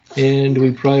and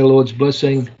we pray Lord's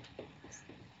blessing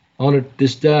on it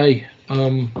this day.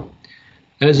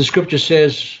 As the scripture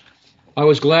says, I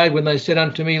was glad when they said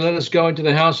unto me, let us go into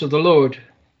the house of the Lord.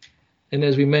 And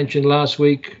as we mentioned last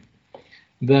week,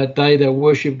 that they that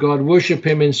worship God worship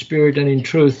him in spirit and in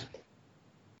truth,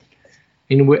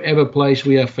 in wherever place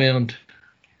we are found.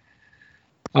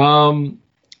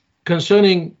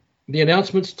 Concerning the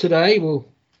announcements today, we'll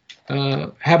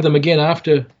have them again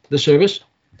after the service.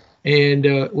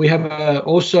 And we have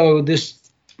also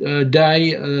this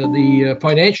day the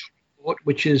financial report,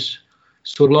 which is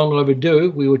sort of long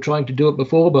overdue. We were trying to do it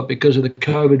before, but because of the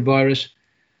COVID virus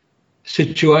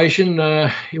situation,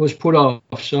 it was put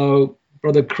off. So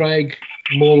Brother Craig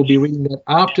Moore will be reading that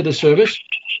after the service.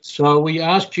 So we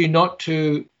asked you not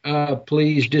to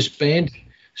please disband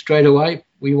straight away.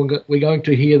 We're going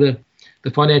to hear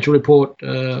the financial report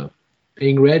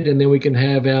being read, and then we can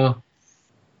have our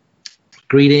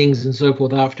greetings and so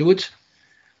forth afterwards.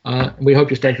 We hope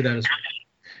you stay for that as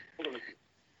well.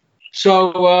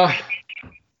 So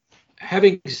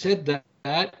having said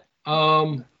that,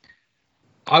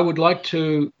 I would like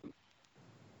to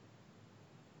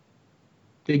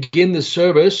begin the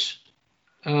service.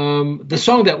 The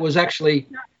song that was actually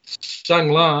sung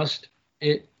last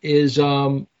was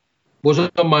on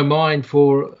my mind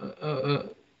for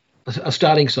a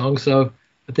starting song, so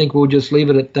I think we'll just leave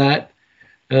it at that.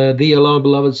 Thee alone,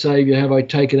 beloved Saviour, have I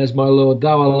taken as my Lord.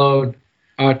 Thou alone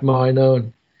art mine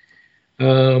own.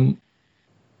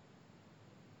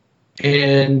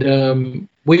 And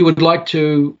we would like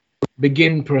to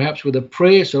begin perhaps with a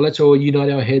prayer, so let's all unite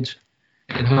our heads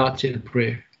and hearts in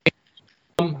prayer.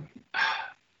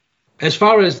 As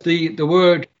far as the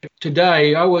word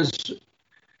today, I was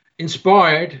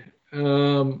inspired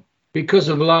because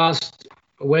of last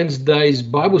Wednesday's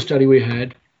Bible study we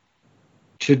had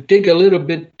to dig a little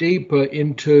bit deeper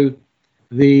into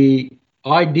the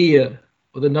idea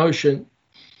or the notion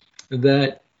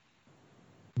that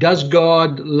does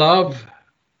God love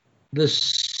the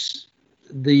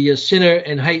sinner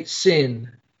and hate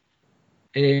sin?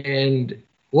 And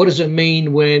what does it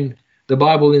mean when the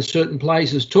Bible in certain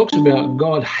places talks about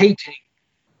God hating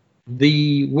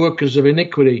the workers of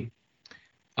iniquity?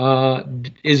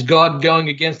 Is God going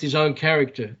against his own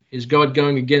character? Is God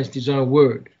going against his own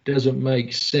word? Doesn't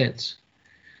make sense.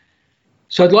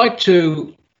 So I'd like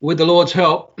to, with the Lord's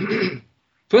help,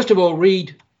 first of all,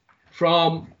 read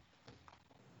from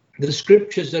the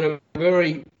scriptures that are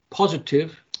very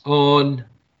positive on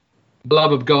the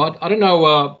love of God. I don't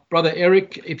know, Brother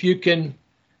Eric, if you can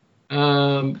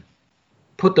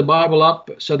put the Bible up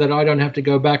so that I don't have to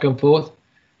go back and forth,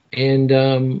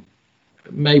 and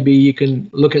maybe you can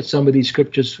look at some of these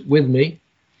scriptures with me.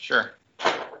 Sure.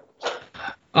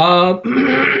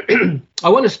 I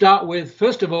want to start with,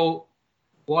 first of all,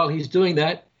 while he's doing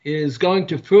that, is going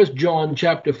to 1 John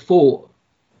chapter 4.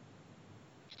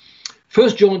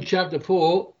 1 John chapter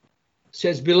 4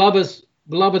 says, Beloved,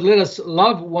 let us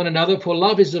love one another, for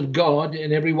love is of God,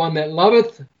 and everyone that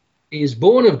loveth is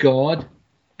born of God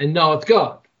and knoweth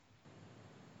God.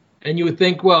 And you would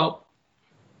think, well,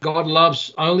 God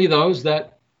loves only those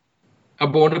that are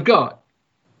born of God,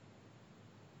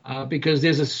 because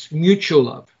there's a mutual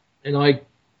love. And I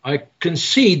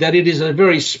concede that it is a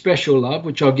very special love,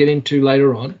 which I'll get into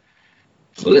later on.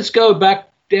 So let's go back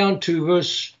down to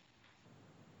verse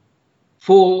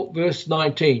 4, verse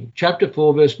 19, chapter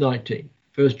 4, verse 19,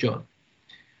 1 John.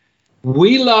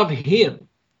 We love him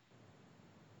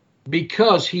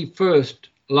because he first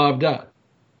loved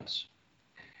us.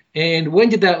 And when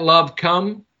did that love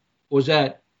come? Was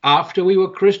that after we were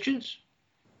Christians?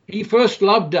 He first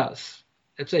loved us.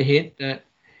 That's a hint that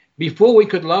before we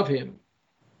could love him,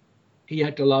 he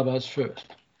had to love us first.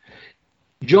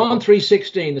 John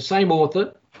 3:16, the same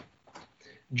author,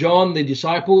 John the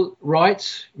disciple,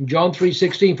 writes in John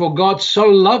 3:16, For God so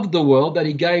loved the world that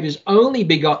he gave his only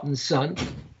begotten Son,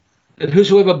 that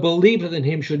whosoever believeth in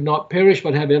him should not perish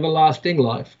but have everlasting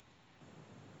life.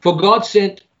 For God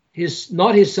sent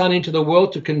not his Son into the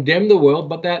world to condemn the world,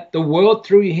 but that the world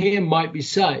through him might be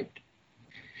saved.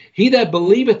 He that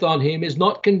believeth on him is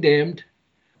not condemned,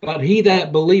 but he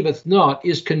that believeth not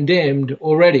is condemned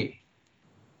already,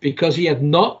 because he hath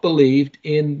not believed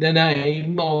in the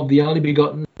name of the only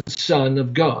begotten Son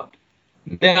of God.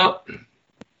 Now,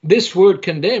 this word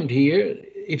condemned here,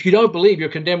 if you don't believe you're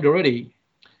condemned already,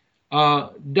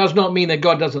 does not mean that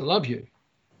God doesn't love you.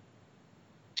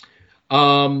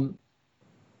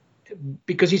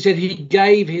 Because he said he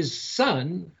gave his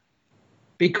Son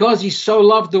because he so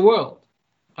loved the world.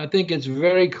 I think it's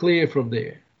very clear from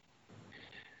there.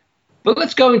 But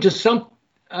let's go into some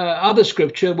other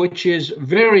scripture which is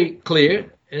very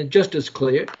clear and just as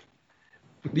clear.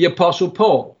 the Apostle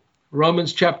Paul,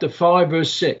 Romans chapter 5,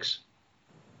 verse 6.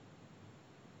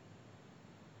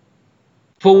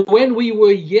 For when we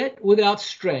were yet without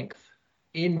strength,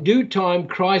 in due time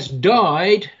Christ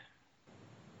died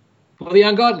for the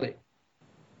ungodly.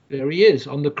 There he is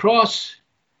on the cross.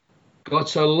 God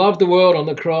so loved the world on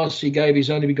the cross, he gave his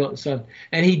only begotten Son.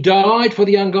 And he died for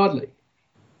the ungodly.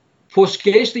 For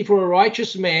scarcely for a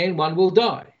righteous man one will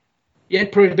die.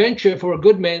 Yet peradventure for a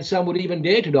good man some would even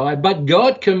dare to die. But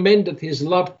God commendeth his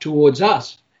love towards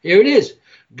us. Here it is.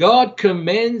 God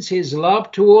commends his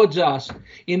love towards us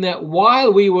in that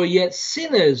while we were yet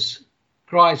sinners,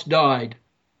 Christ died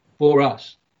for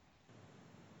us.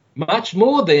 Much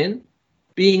more then,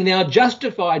 being now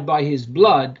justified by his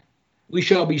blood, we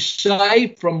shall be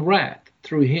saved from wrath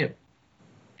through him.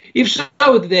 If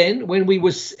so, then, when we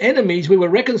were enemies, we were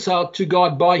reconciled to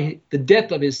God by the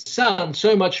death of his Son,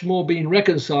 so much more being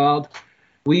reconciled,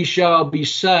 we shall be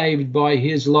saved by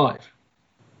his life.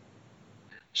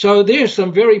 So there's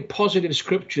some very positive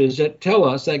scriptures that tell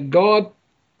us that God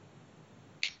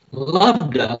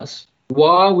loved us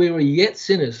while we were yet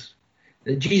sinners,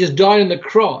 that Jesus died on the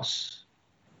cross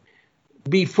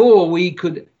before we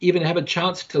could even have a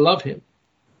chance to love him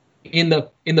in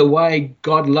the way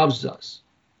God loves us.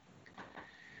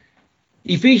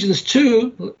 Ephesians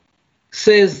 2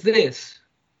 says this,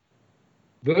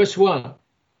 verse 1,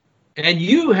 and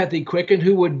you hath he quickened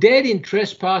who were dead in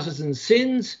trespasses and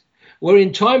sins, where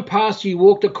in time past ye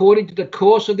walked according to the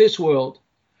course of this world,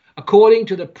 according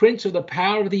to the prince of the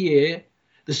power of the air,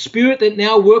 the spirit that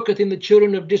now worketh in the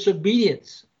children of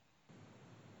disobedience,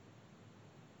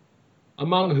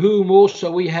 among whom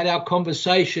also we had our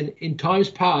conversation in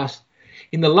times past,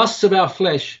 in the lusts of our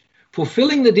flesh,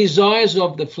 fulfilling the desires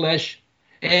of the flesh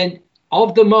and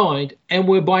of the mind, and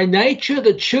were by nature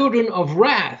the children of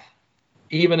wrath,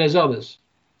 even as others.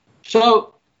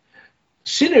 So,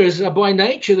 sinners are by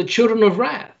nature the children of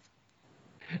wrath.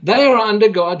 They are under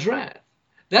God's wrath.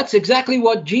 That's exactly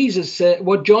what Jesus said,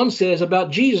 what John says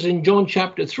about Jesus in John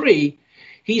chapter 3.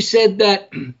 He said that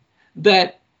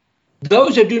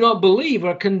those who do not believe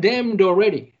are condemned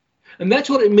already. And that's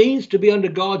what it means to be under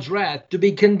God's wrath, to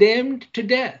be condemned to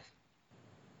death.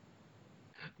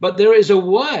 But there is a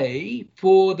way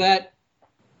for that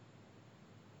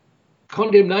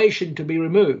condemnation to be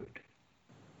removed.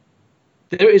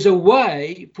 There is a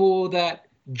way for that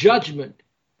judgment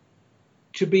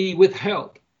to be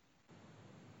withheld.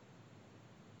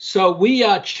 So we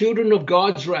are children of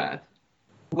God's wrath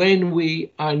when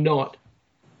we are not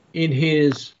in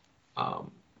his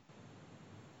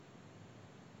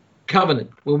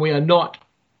covenant, when we are not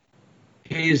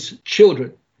his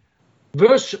children.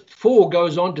 Verse 4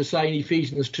 goes on to say in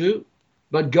Ephesians 2,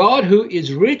 but God who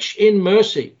is rich in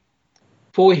mercy,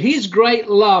 for his great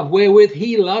love wherewith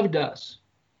he loved us,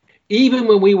 even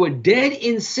when we were dead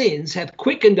in sins, hath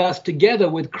quickened us together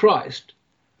with Christ.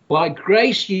 By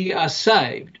grace ye are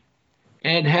saved,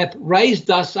 and hath raised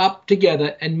us up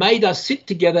together, and made us sit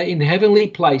together in heavenly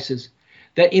places,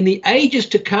 that in the ages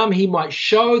to come he might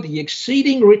show the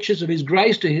exceeding riches of his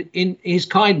grace in his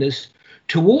kindness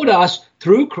toward us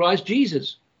through Christ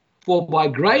Jesus. For by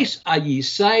grace are ye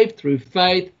saved through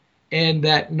faith, and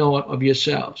that not of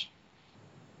yourselves.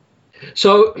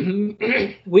 So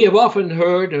we have often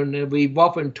heard and we've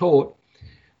often taught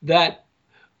that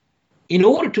in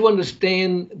order to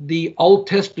understand the Old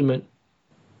Testament,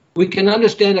 we can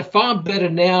understand it far better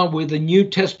now with the New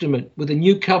Testament, with the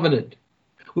New Covenant.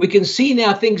 We can see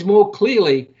now things more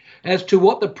clearly as to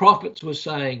what the prophets were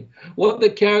saying, what the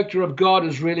character of God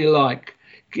is really like.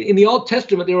 In the Old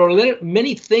Testament, there are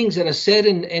many things that are said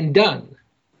and done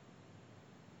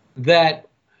that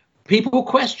people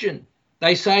question.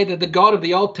 They say that the God of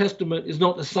the Old Testament is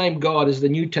not the same God as the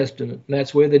New Testament. And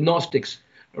that's where the Gnostics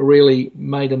really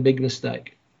made a big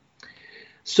mistake.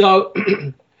 So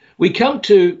let's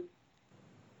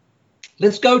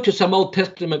go to some Old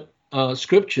Testament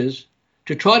scriptures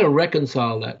to try to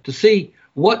reconcile that, to see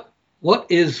what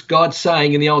is God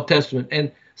saying in the Old Testament.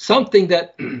 And something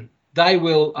that they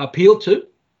will appeal to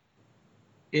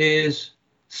is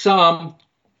Psalm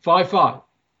 5:5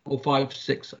 or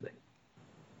 5:6, I think.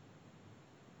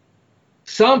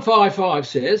 Psalm 5:5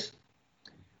 says,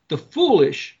 the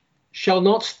foolish shall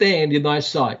not stand in thy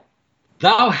sight.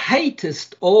 Thou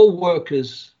hatest all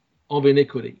workers of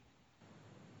iniquity.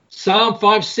 Psalm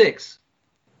 5:6,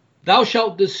 thou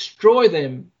shalt destroy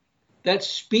them that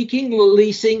speak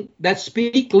leasing,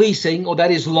 or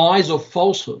that is lies or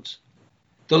falsehoods.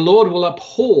 The Lord will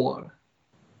abhor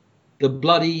the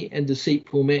bloody and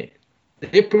deceitful man.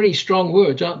 They're pretty strong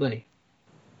words, aren't they?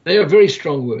 They are very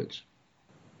strong words.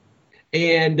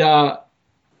 And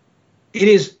it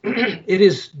is it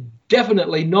is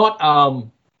definitely not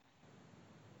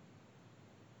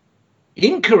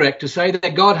incorrect to say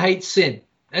that God hates sin.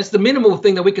 That's the minimal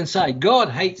thing that we can say. God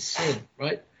hates sin,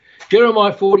 right?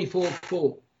 Jeremiah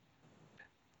 44:4.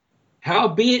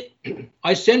 Howbeit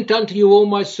I sent unto you all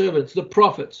my servants, the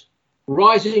prophets,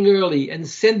 rising early and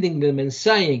sending them and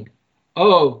saying,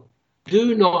 Oh,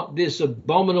 do not this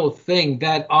abominable thing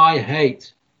that I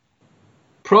hate.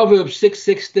 Proverbs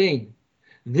 6:16.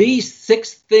 These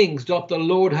 6 things doth the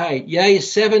Lord hate, yea,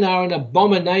 7 are an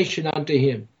abomination unto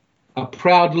him: a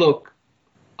proud look,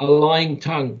 a lying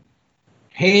tongue,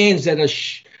 hands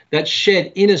that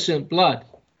shed innocent blood,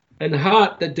 an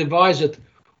heart that deviseth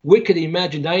wicked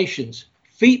imaginations,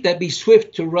 feet that be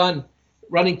swift to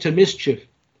running to mischief,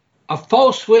 a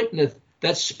false witness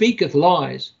that speaketh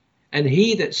lies, and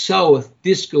he that soweth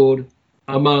discord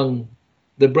among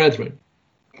the brethren.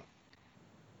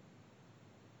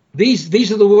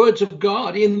 These are the words of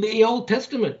God in the Old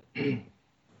Testament.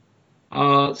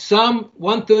 Psalm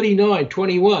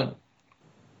 139:21.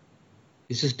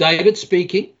 This is David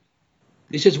speaking.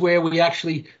 This is where we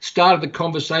actually started the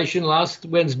conversation last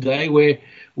Wednesday,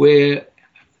 where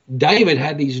David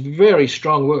had these very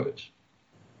strong words.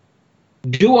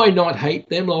 Do I not hate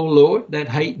them, O Lord, that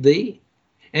hate thee?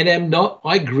 And am not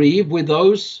I grieved with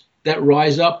those that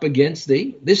rise up against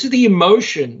thee? This is the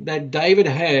emotion that David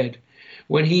had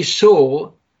when he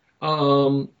saw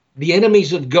the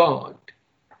enemies of God,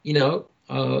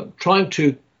 trying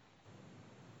to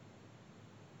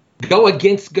go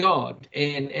against God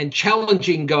and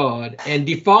challenging God and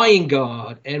defying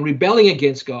God and rebelling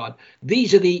against God.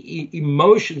 These are the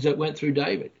emotions that went through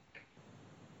David.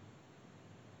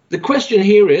 The question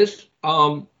here is,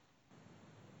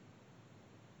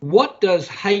 what does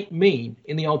hate mean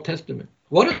in the Old Testament?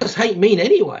 What does hate mean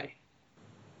anyway?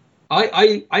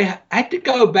 I had to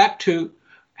go back to,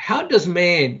 how does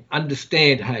man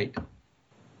understand hate?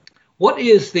 What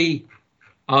is the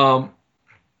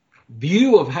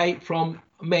view of hate from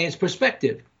man's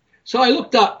perspective? So I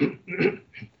looked up,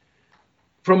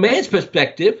 from man's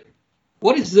perspective,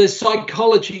 what is the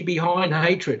psychology behind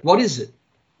hatred? What is it?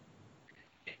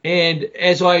 And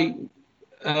as I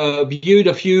viewed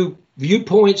a few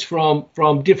viewpoints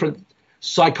from different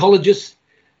psychologists,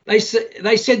 they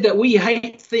said that we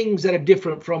hate things that are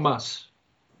different from us.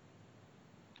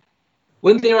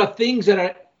 When there are things that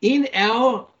are in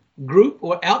our group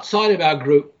or outside of our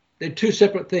group, they're 2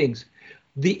 separate things.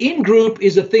 The in-group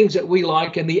is the things that we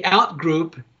like, and the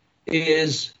out-group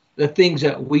is the things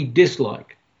that we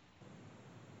dislike.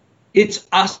 It's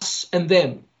us and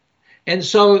them. And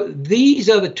so these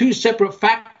are the 2 separate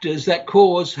factors that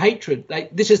cause hatred.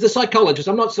 This is the psychologist.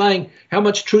 I'm not saying how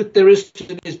much truth there is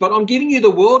to this, but I'm giving you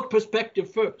the world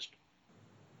perspective first.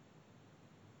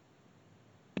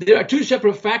 There are 2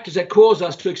 separate factors that cause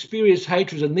us to experience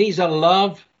hatred, and these are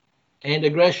love and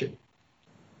aggression.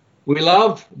 We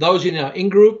love those in our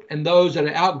in-group, and those that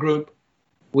are out-group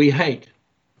we hate.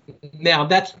 Now,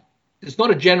 it's not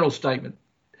a general statement.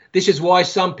 This is why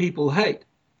some people hate.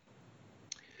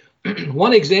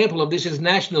 One example of this is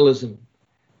nationalism.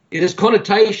 It has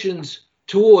connotations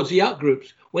towards the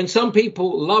out-groups. When some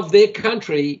people love their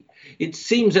country, it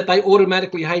seems that they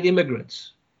automatically hate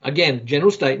immigrants. Again,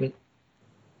 general statement.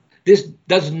 This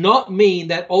does not mean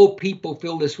that all people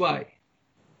feel this way.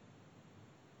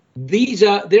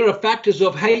 There are factors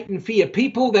of hate and fear.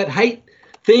 People that hate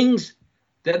things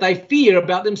that they fear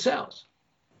about themselves.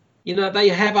 They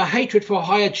have a hatred for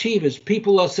high achievers.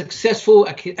 People are successful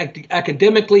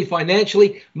academically,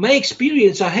 financially, may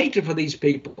experience a hatred for these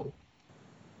people.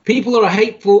 People are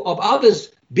hateful of others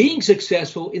being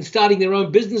successful in starting their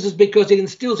own businesses because it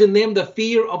instills in them the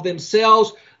fear of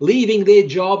themselves leaving their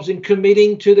jobs and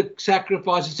committing to the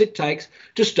sacrifices it takes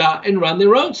to start and run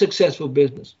their own successful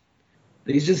business.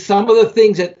 These are some of the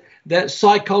things that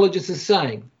psychologists are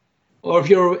saying. Or if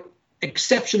you're an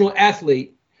exceptional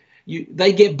athlete,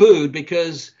 they get booed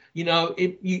because, you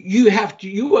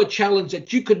are challenged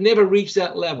that you could never reach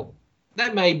that level.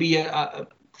 That may be a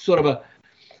sort of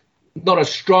not a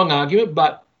strong argument,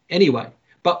 but anyway.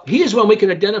 But here's one we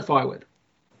can identify with.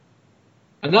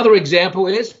 Another example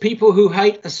is people who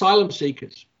hate asylum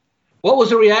seekers. What was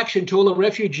the reaction to all the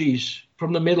refugees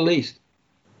from the Middle East?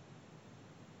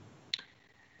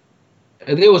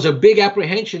 There was a big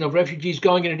apprehension of refugees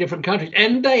going into different countries,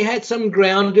 and they had some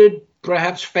grounded,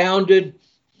 perhaps founded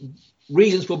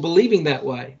reasons for believing that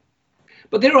way.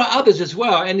 But there are others as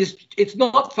well, and it's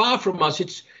not far from us.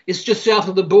 It's just south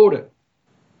of the border.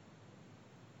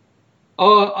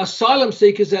 Asylum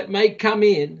seekers that may come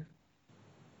in,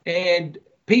 and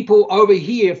people over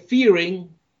here fearing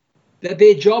that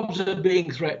their jobs are being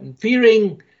threatened,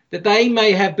 fearing that they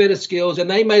may have better skills and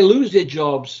they may lose their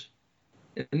jobs.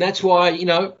 And that's why,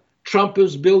 Trump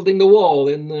is building the wall,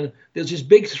 and there's this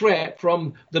big threat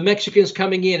from the Mexicans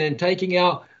coming in and taking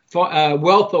our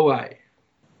wealth away.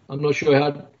 I'm not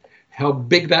sure how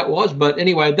big that was, but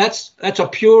anyway, that's a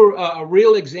pure, a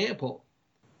real example.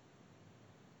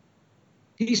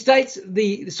 He states,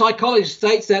 the psychologist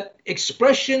states that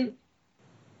expression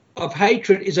of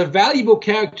hatred is a valuable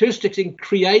characteristic in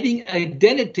creating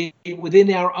identity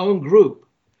within our own group.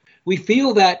 We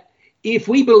feel that if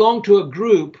we belong to a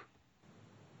group,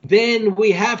 then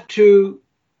we have to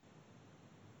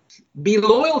be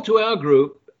loyal to our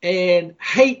group and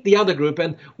hate the other group.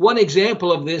 And one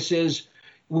example of this is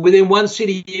within one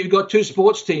city, you've got two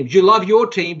sports teams. You love your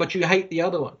team, but you hate the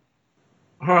other one.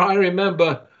 I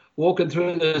remember walking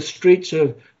through the streets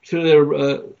through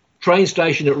the train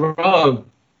station at Rome,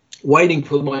 waiting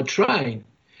for my train.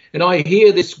 And I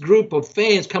hear this group of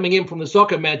fans coming in from the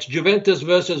soccer match, Juventus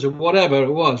versus whatever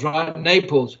it was, right?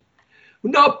 Naples.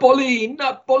 Napoli,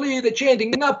 Napoli, they're chanting,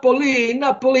 Napoli,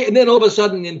 Napoli. And then all of a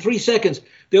sudden, in 3 seconds,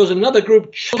 there was another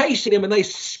group chasing them, and they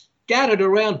scattered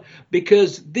around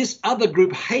because this other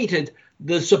group hated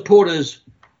the supporters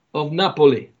of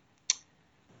Napoli.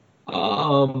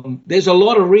 There's a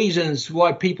lot of reasons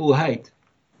why people hate.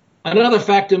 Another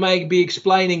factor may be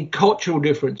explaining cultural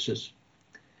differences.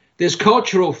 There's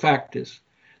cultural factors.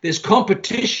 There's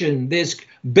competition. There's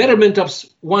betterment of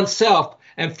oneself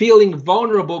and feeling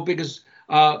vulnerable because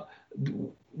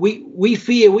we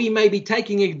fear we may be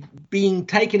being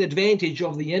taken advantage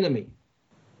of the enemy.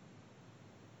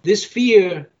 This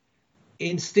fear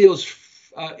instills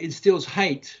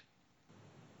hate,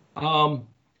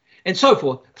 and so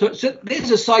forth. So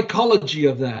there's a psychology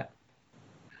of that.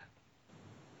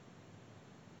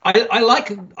 I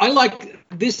like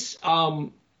this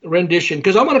rendition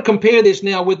because I want to compare this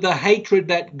now with the hatred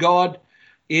that God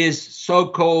is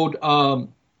so-called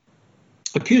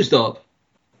accused of.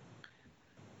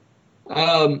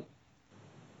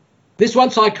 This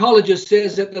one psychologist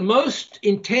says that the most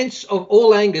intense of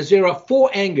all angers, there are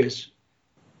 4 angers.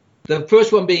 The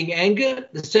first one being anger,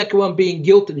 the second one being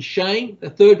guilt and shame, the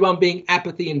third one being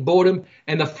apathy and boredom,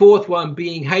 and the fourth one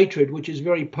being hatred, which is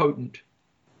very potent.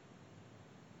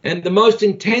 And the most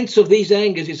intense of these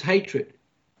angers is hatred.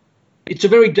 It's a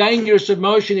very dangerous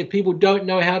emotion if people don't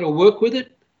know how to work with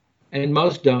it, and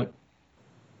most don't.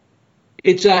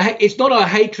 It's not a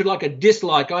hatred like a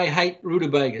dislike. I hate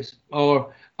rutabagas,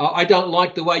 or I don't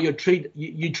like the way you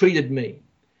treated me.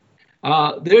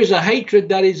 There is a hatred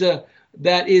that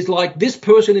is like this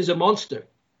person is a monster,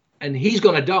 and he's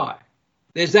going to die.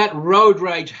 There's that road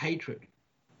rage hatred,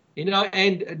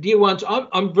 And dear ones,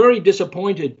 I'm very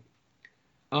disappointed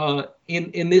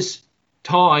in this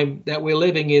time that we're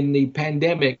living in, the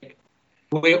pandemic,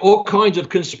 where all kinds of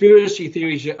conspiracy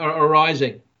theories are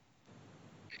arising.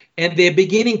 And they're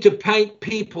beginning to paint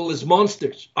people as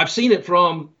monsters. I've seen it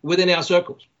from within our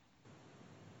circles.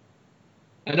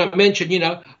 And I mentioned,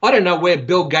 I don't know where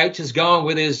Bill Gates is going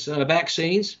with his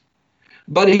vaccines,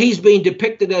 but he's been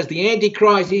depicted as the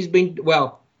Antichrist. He's been,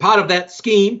 part of that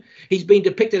scheme. He's been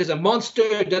depicted as a monster,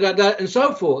 and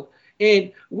so forth.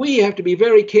 And we have to be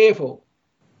very careful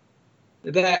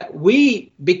that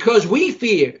because we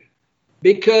fear,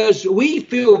 because we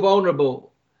feel vulnerable,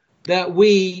 that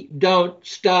we don't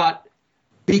start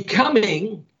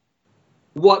becoming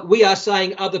what we are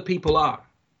saying other people are.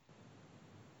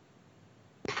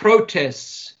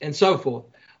 Protests and so forth.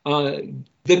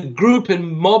 The group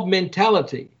and mob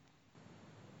mentality.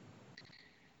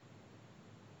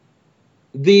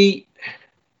 The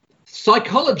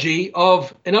psychology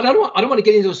of, and I don't want to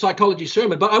get into a psychology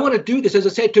sermon, but I want to do this, as I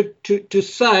said, to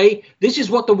say this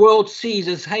is what the world sees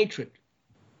as hatred.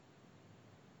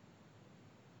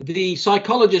 The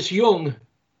psychologist Jung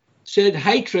said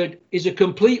hatred is a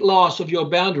complete loss of your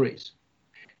boundaries.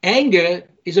 Anger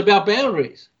is about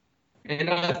boundaries.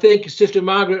 And I think Sister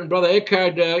Margaret and Brother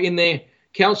Eckhart in their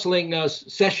counseling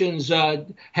sessions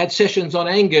had sessions on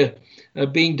anger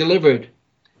being delivered.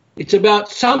 It's about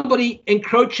somebody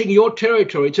encroaching your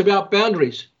territory. It's about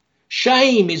boundaries.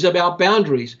 Shame is about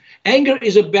boundaries. Anger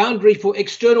is a boundary for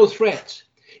external threats.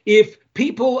 If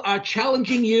people are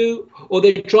challenging you or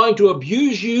they're trying to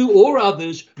abuse you or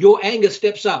others, your anger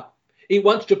steps up. It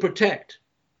wants to protect.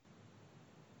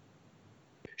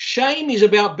 Shame is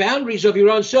about boundaries of your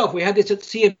own self. We had this at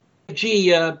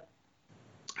CFG a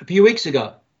few weeks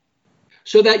ago.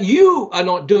 So that you are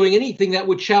not doing anything that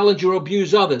would challenge or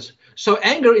abuse others. So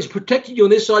anger is protecting you on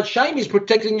this side. Shame is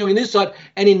protecting you on this side.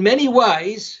 And in many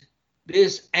ways,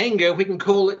 there's anger, we can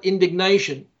call it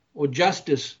indignation or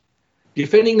justice.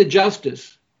 Defending the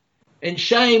justice and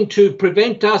shame to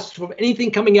prevent us from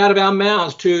anything coming out of our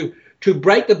mouths to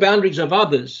break the boundaries of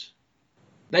others,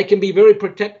 they can be very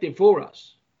protective for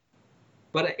us.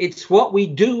 But it's what we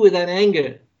do with that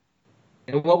anger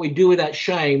and what we do with that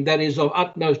shame that is of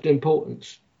utmost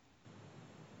importance.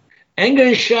 Anger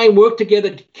and shame work together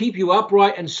to keep you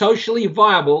upright and socially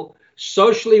viable,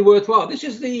 socially worthwhile. This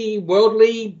is the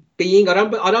worldly being. I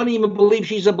don't even believe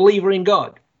she's a believer in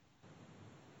God.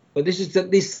 But this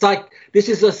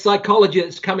is a psychology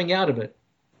that's coming out of it.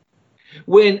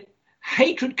 When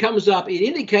hatred comes up, it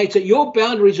indicates that your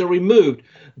boundaries are removed.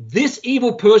 This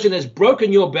evil person has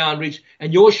broken your boundaries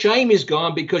and your shame is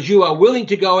gone because you are willing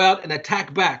to go out and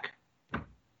attack back.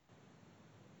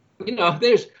 You know,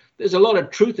 there's a lot of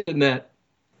truth in that.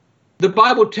 The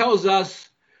Bible tells us,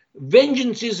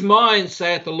 vengeance is mine,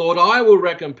 saith the Lord, I will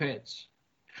recompense.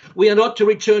 We are not to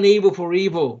return evil for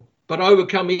evil, but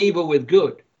overcome evil with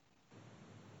good.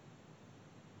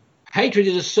 Hatred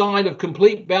is a sign of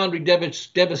complete boundary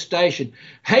devastation.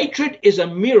 Hatred is a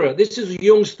mirror. This is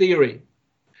Jung's theory.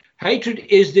 Hatred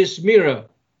is this mirror.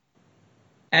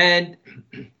 And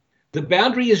the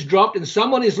boundary is dropped and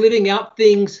someone is living out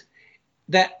things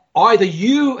that either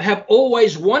you have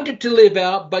always wanted to live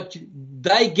out, but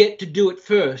they get to do it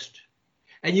first.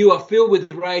 And you are filled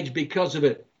with rage because of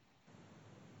it.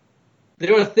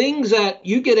 There are things that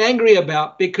you get angry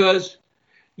about because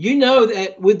you know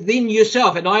that within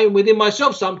yourself, and I within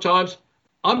myself sometimes,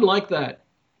 I'm like that.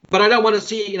 But I don't want to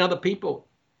see it in other people.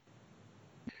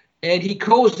 And he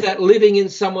calls that living in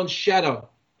someone's shadow.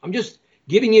 I'm just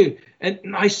giving you, and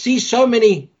I see so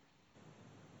many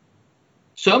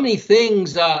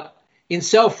things in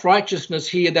self-righteousness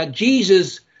here that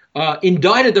Jesus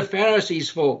indicted the Pharisees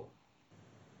for.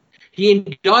 He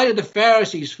indicted the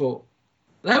Pharisees for.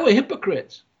 They were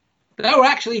hypocrites. They were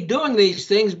actually doing these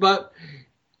things, but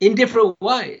in different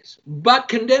ways, but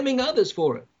condemning others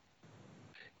for it.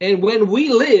 And when we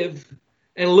live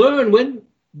and learn when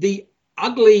the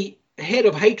ugly head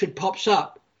of hatred pops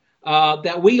up,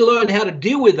 that we learn how to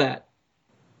deal with that.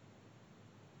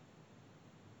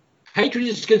 Hatred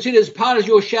is considered as part of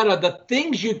your shadow. The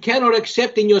things you cannot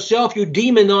accept in yourself, you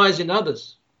demonize in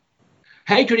others.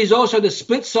 Hatred is also the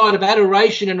split side of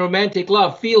adoration and romantic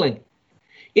love, feeling.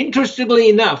 Interestingly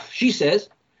enough, she says,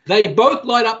 they both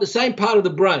light up the same part of the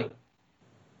brain.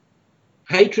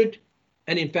 Hatred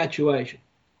and infatuation.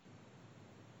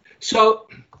 So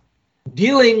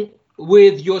dealing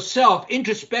with yourself,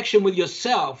 introspection with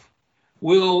yourself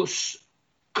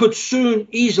could soon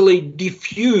easily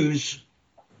diffuse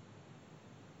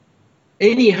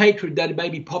any hatred that may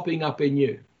be popping up in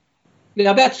you.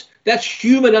 Now that's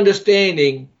human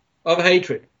understanding of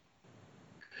hatred.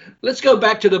 Let's go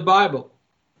back to the Bible.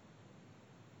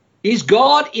 Is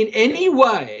God in any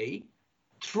way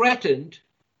threatened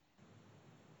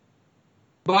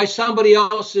by somebody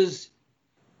else's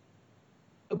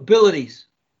abilities,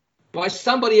 by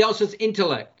somebody else's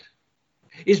intellect?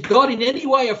 Is God in any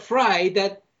way afraid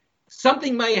that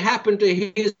something may happen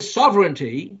to his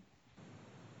sovereignty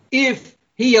if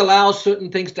he allows certain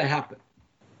things to happen?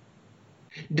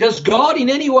 Does God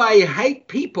in any way hate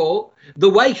people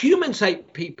the way humans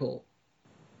hate people?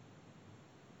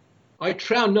 I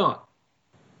trow not.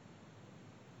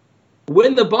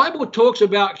 When the Bible talks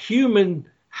about human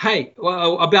hate,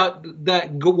 about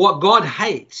what God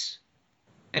hates,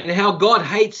 and how God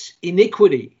hates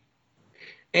iniquity,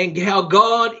 and how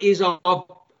God is of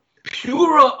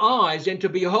purer eyes than to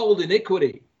behold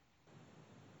iniquity,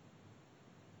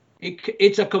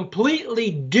 it's a completely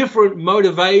different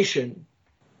motivation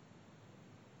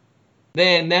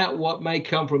than that what may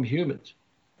come from humans.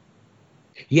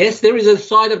 Yes, there is a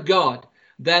side of God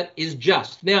that is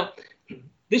just. Now,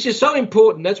 this is so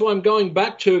important. That's why I'm going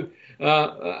back to,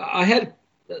 I had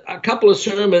a couple of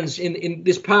sermons in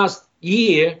this past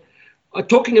year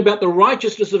talking about the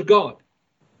righteousness of God.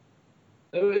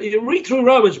 You read through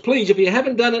Romans, please. If you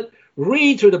haven't done it,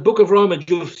 read through the book of Romans.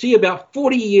 You'll see about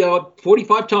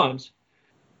 45 times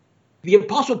the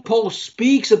Apostle Paul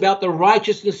speaks about the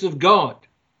righteousness of God.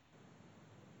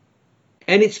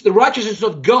 And it's the righteousness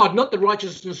of God, not the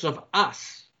righteousness of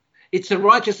us. It's the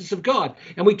righteousness of God.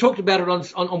 And we talked about it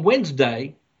on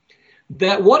Wednesday,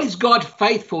 that what is God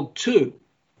faithful to?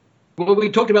 Well,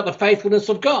 we talked about the faithfulness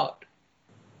of God.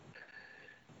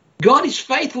 God is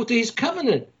faithful to his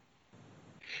covenant.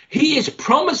 He has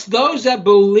promised those that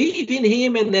believe in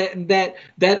him and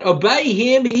that obey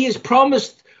him, he has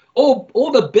promised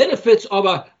all the benefits of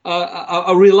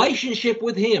a relationship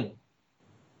with him.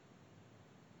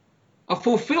 A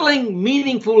fulfilling,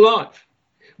 meaningful life.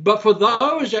 But for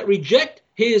those that reject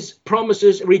his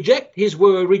promises, reject his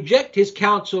word, reject his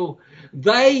counsel,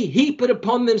 they heap it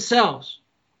upon themselves.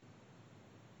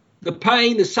 The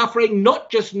pain, the suffering,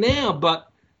 not just now, but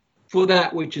for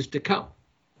that which is to come.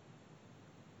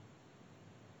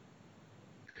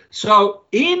 So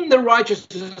in the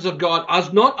righteousness of God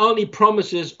are not only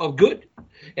promises of good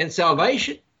and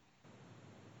salvation,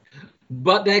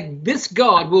 but that this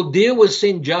God will deal with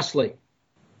sin justly.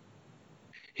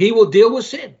 He will deal with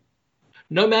sin.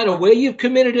 No matter where you've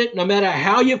committed it, no matter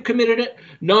how you've committed it,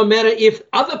 no matter if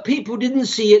other people didn't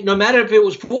see it, no matter if it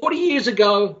was 40 years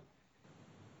ago,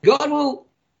 God will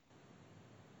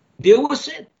deal with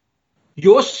sin.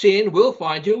 Your sin will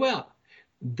find you out.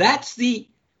 That's the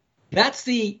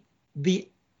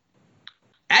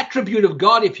attribute of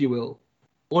God, if you will,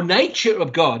 or nature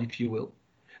of God, if you will,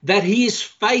 that he is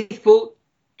faithful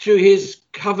to his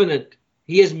covenant.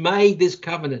 He has made this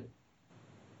covenant.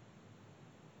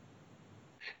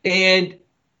 And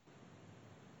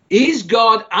is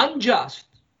God unjust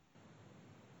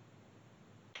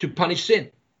to punish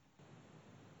sin?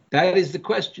 That is the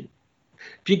question.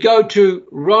 If you go to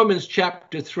Romans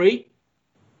chapter 3,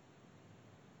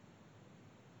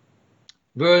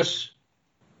 verse,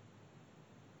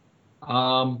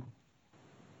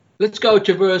 let's go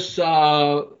to verse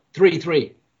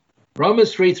 3:3.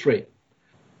 Romans 3:3.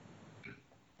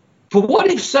 For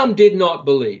what if some did not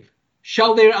believe?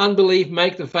 Shall their unbelief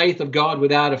make the faith of God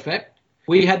without effect?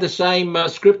 We had the same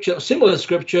scripture, similar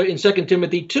scripture in 2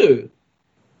 Timothy 2.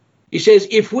 He says,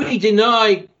 if we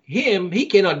deny him, he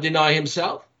cannot deny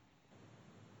himself.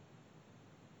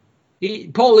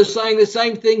 Paul is saying the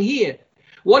same thing here.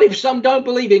 What if some don't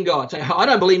believe in God? Say, I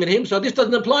don't believe in him, so this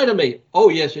doesn't apply to me. Oh,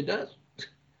 yes, it does.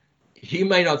 You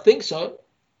may not think so.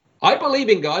 I believe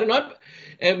in God,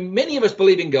 and many of us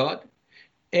believe in God,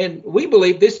 and we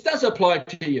believe this does apply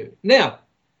to you. Now,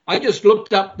 I just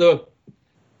looked up the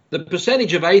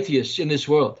percentage of atheists in this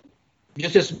world.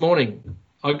 Just this morning,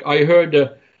 I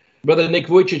heard Brother Nick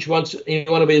Vujicic once in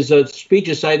one of his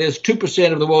speeches say there's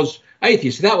 2% of the world's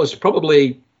atheists. That was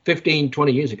probably 15,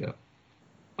 20 years ago.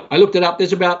 I looked it up.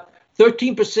 There's about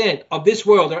 13% of this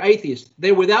world are atheists.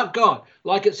 They're without God,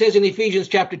 like it says in Ephesians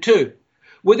chapter 2.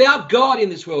 Without God in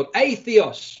this world,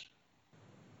 atheos.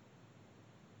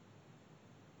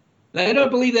 They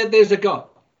don't believe that there's a God.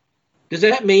 Does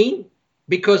that mean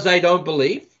because they don't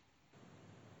believe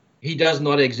he does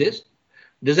not exist?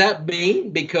 Does that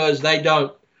mean because they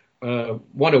don't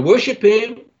want to worship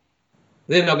him,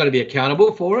 they're not going to be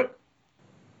accountable for it?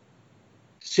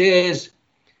 Says,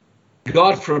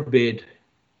 God forbid.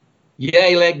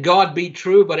 Yea, let God be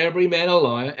true, but every man a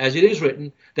liar, as it is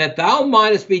written, that thou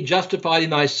mightest be justified in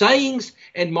thy sayings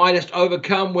and mightest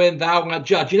overcome when thou art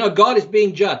judged. You know, God is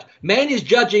being judged. Man is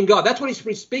judging God. That's what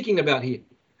he's speaking about here.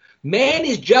 Man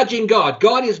is judging God.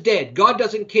 God is dead. God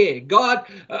doesn't care. God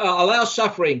allows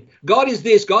suffering. God is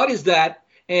this. God is that.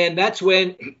 And that's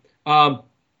when, who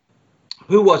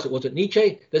was it? Was it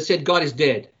Nietzsche that said God is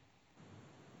dead?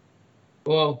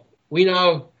 Well, we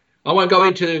know, I won't go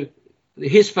into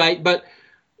his fate, but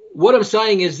what I'm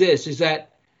saying is this, is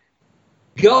that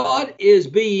God is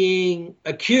being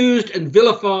accused and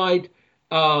vilified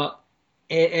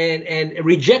and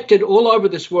rejected all over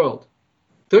this world.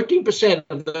 13%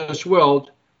 of this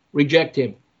world reject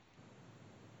him.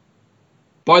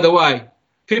 By the way,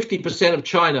 50% of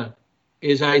China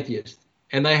is atheist,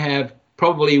 and they have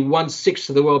probably 1/6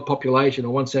 of the world population,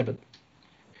 or 1/7.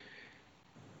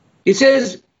 It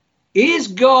says, is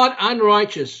God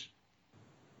unrighteous?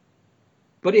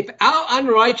 But if our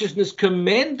unrighteousness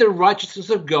commend the righteousness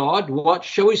of God, what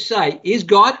shall we say? Is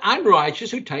God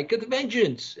unrighteous who taketh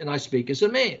vengeance? And I speak as a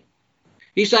man.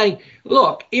 He's saying,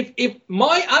 look, if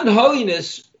my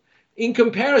unholiness in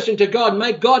comparison to God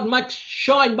make God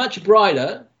shine much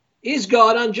brighter, is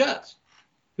God unjust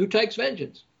who takes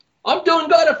vengeance? I'm doing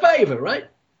God a favor, right?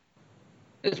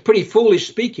 That's pretty foolish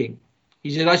speaking.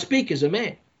 He said, I speak as a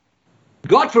man.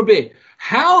 God forbid.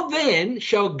 How then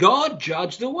shall God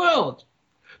judge the world?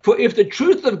 For if the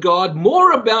truth of God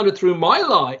more abounded through my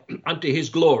lie unto his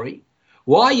glory,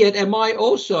 why yet am I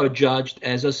also judged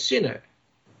as a sinner?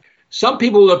 Some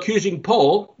people are accusing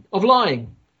Paul of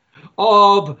lying,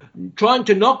 of trying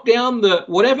to knock down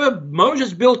whatever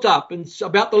Moses built up and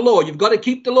about the law. You've got to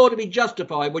keep the law to be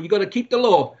justified. Well, you've got to keep the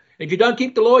law. If you don't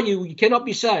keep the law, you cannot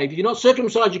be saved. If you're not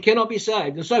circumcised, you cannot be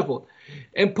saved, and so forth.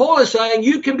 And Paul is saying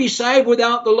you can be saved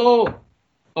without the law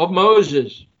of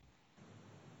Moses.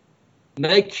 And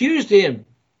they accused him.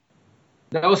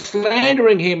 They were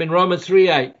slandering him in Romans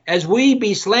 3:8. As we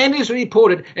be slanderously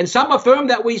reported, and some affirm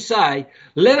that we say,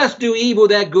 let us do evil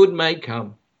that good may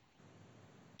come.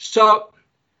 So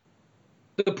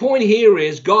the point here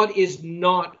is God is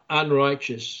not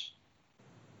unrighteous.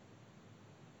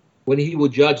 when he will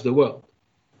judge the world.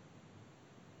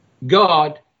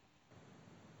 God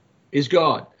is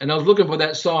God. And I was looking for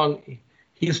that song,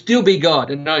 He'll Still Be God.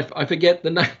 And I forget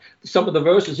some of the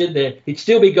verses in there. He'd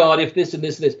still be God if this and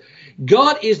this and this.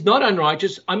 God is not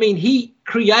unrighteous. I mean, he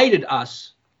created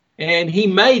us and he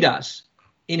made us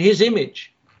in his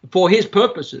image for his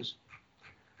purposes.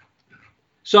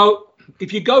 So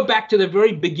if you go back to the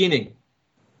very beginning,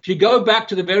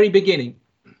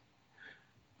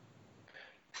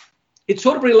 it's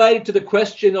sort of related to the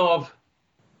question of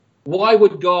why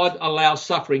would God allow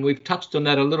suffering? We've touched on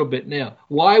that a little bit now.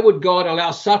 Why would God allow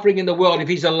suffering in the world if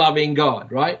he's a loving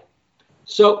God, right?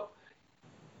 So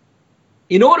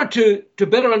in order to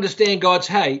better understand God's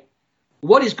hate,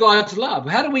 what is God's love?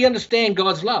 How do we understand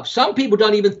God's love? Some people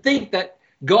don't even think that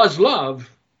God's love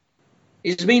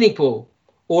is meaningful,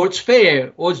 or it's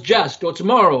fair, or it's just, or it's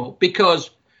moral, because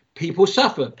people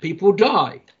suffer, people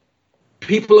die.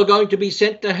 People are going to be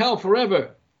sent to hell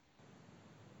forever.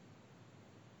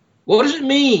 What does it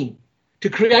mean to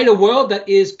create a world that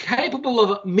is capable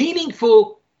of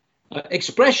meaningful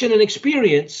expression and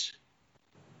experience?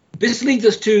 This leads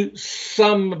us to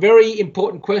some very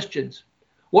important questions.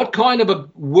 What kind of a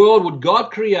world would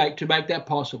God create to make that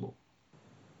possible?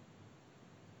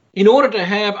 In order to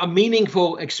have a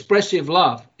meaningful, expressive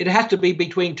love, it has to be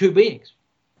between two beings.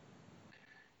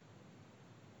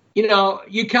 You know,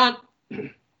 you can't...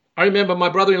 I remember my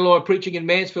brother-in-law preaching in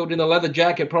Mansfield in a leather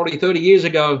jacket probably 30 years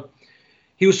ago.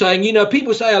 He was saying, you know,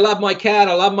 people say, I love my cat,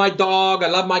 I love my dog, I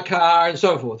love my car, and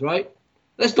so forth, right?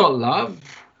 That's not love.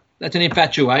 That's an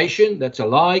infatuation. That's a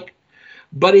like.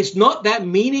 But it's not that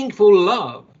meaningful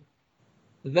love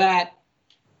that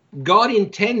God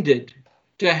intended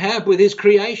to have with his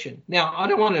creation. Now, I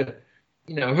don't want to,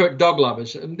 you know, hurt dog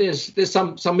lovers. There's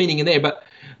some meaning in there, but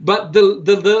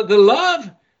the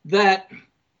love that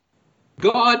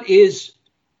God is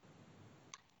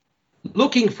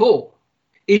looking for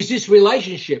is this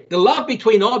relationship. The love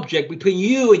between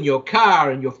you and your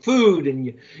car and your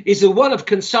food is the one of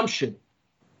consumption.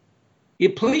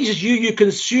 It pleases you, you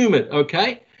consume it,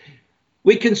 okay?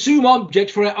 We consume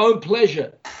objects for our own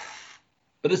pleasure.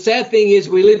 But the sad thing is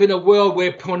we live in a world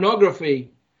where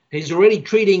pornography is already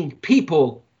treating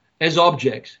people as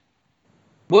objects.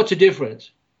 What's the difference?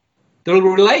 The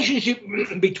relationship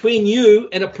between you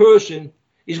and a person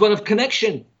is one of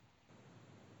connection.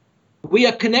 We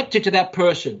are connected to that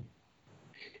person.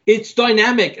 It's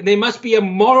dynamic, and there must be a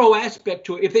moral aspect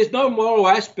to it. If there's no moral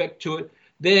aspect to it,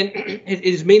 then it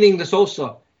is meaningless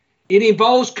also. It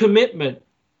involves commitment.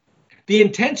 The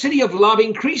intensity of love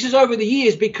increases over the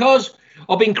years because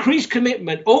of increased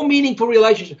commitment, all meaningful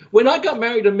relationships. When I got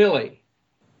married to Millie,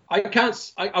 I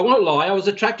won't lie, I was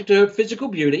attracted to her physical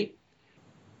beauty,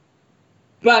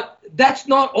 but that's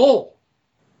not all.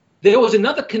 There was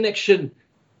another connection.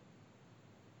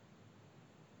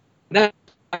 That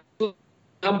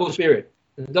humble spirit.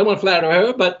 I don't want to flatter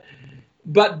her, but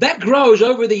that grows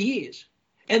over the years.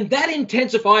 And that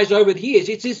intensifies over the years.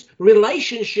 It's this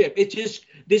relationship. It's just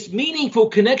this meaningful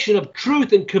connection of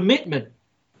truth and commitment,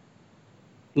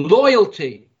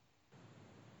 loyalty,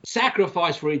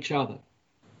 sacrifice for each other.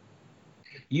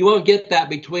 You won't get that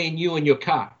between you and your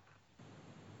car.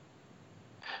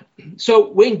 So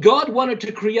when God wanted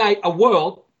to create a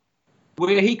world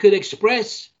where he could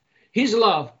express his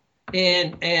love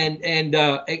and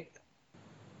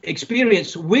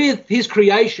experience with his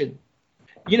creation,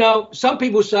 you know, some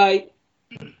people say,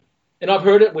 and I've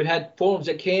heard it, we've had forums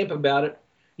at camp about it,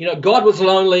 you know, God was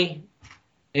lonely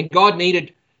and God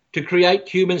needed to create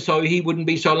humans so he wouldn't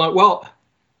be so lonely. Well,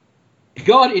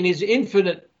 God in his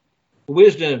infinite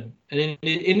wisdom and in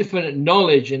his infinite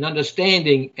knowledge and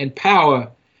understanding and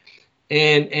power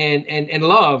and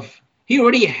love, he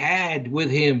already had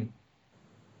with him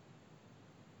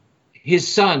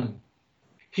his son.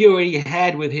 He already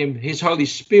had with him his Holy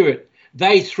Spirit.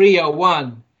 They three are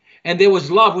one. And there was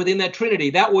love within that Trinity.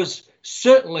 That was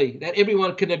certainly that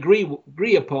everyone can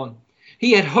agree upon.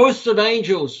 He had hosts of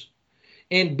angels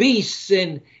and beasts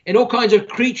and all kinds of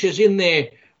creatures in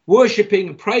there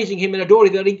worshiping, praising him and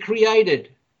adoring that he created.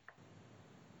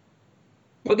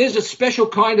 But there's a special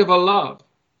kind of a love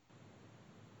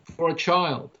for a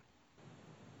child,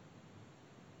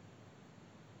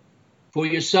 for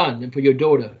your son and for your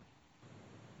daughter.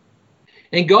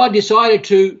 And God decided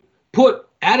to put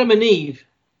Adam and Eve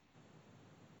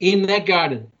in that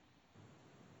garden.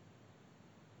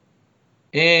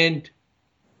 And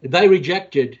they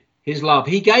rejected his love.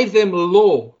 He gave them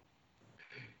law.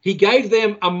 He gave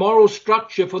them a moral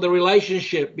structure for the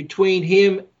relationship between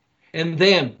him and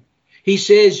them. He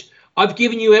says, I've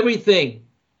given you everything.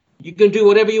 You can do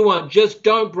whatever you want. Just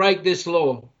don't break this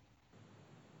law.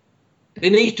 There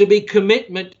needs to be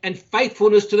commitment and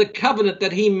faithfulness to the covenant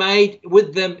that he made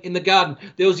with them in the garden.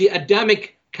 There was the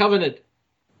Adamic covenant.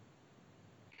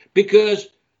 Because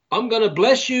I'm going to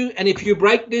bless you, and if you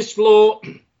break this law,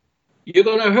 you're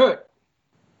going to hurt.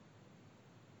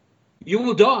 You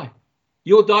will die.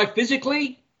 You'll die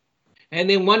physically, and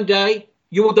then one day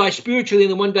you will die spiritually,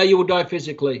 and then one day you will die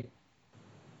physically.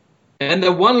 And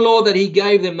the one law that he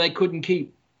gave them, they couldn't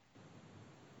keep.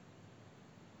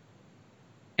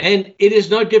 And it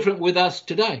is no different with us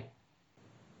today.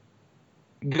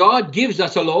 God gives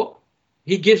us a law.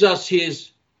 He gives us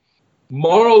his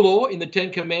moral law in the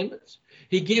Ten Commandments.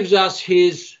 He gives us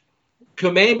his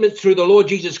commandments through the Lord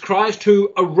Jesus Christ,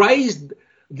 who raised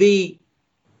the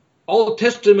Old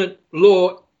Testament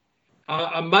law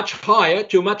to a much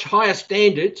higher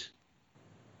standard.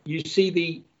 You see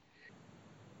the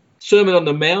Sermon on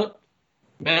the Mount,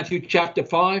 Matthew chapter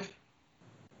 5.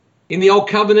 In the Old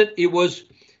Covenant, it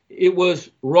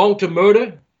was wrong to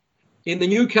murder. In the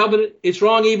New Covenant, it's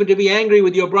wrong even to be angry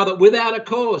with your brother without a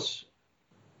cause.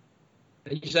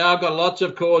 And you say, I've got lots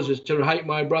of causes to hate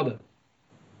my brother,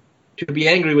 to be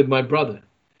angry with my brother.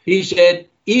 He said,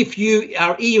 if you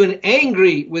are even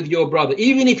angry with your brother,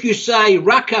 even if you say,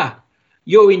 Raka,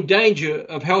 you're in danger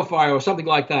of hellfire or something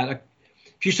like that.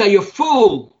 If you say you're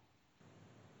fool,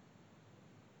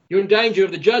 you're in danger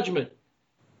of the judgment.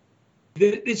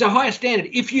 There's a higher standard.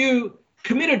 If you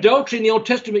commit adultery in the Old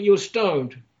Testament, you're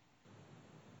stoned.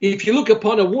 If you look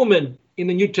upon a woman in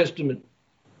the New Testament,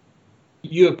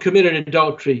 you have committed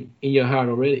adultery in your heart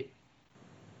already.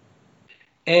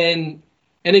 And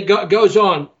it goes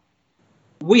on.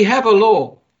 We have a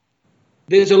law.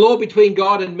 There's a law between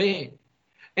God and man.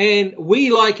 And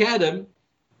we, like Adam,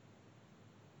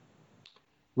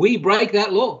 we break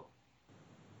that law.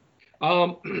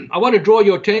 I want to draw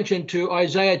your attention to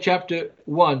Isaiah chapter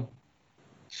 1.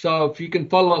 So if you can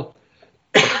follow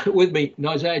with me in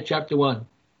Isaiah chapter 1.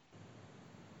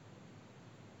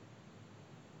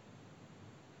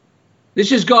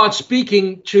 This is God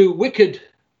speaking to wicked,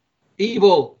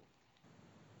 evil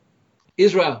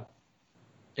Israel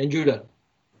and Judah.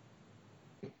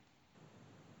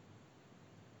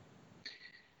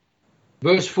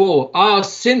 Verse 4, our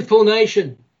sinful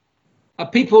nation, a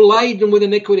people laden with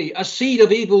iniquity, a seed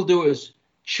of evildoers,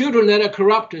 children that are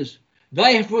corrupters.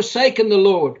 They have forsaken the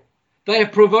Lord. They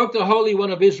have provoked the Holy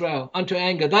One of Israel unto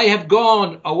anger. They have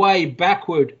gone away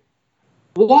backward.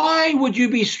 Why would you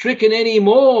be stricken any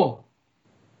more?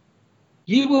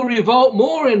 You will revolt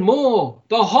more and more.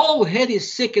 The whole head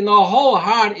is sick and the whole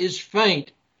heart is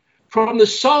faint. From the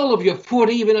sole of your foot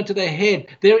even unto the head,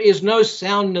 there is no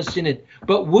soundness in it,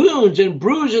 but wounds and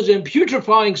bruises and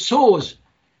putrefying sores.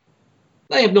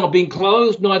 They have not been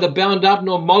clothed, neither bound up,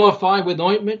 nor mollified with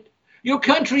ointment. Your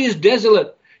country is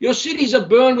desolate. Your cities are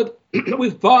burned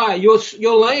with fire.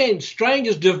 Your land,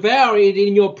 strangers devour it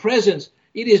in your presence.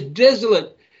 It is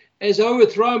desolate, as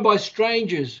overthrown by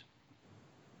strangers.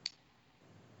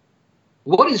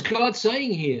 What is God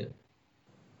saying here?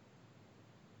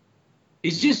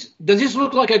 Does this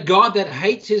look like a God that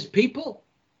hates his people?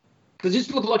 Does this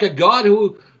look like a God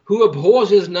who abhors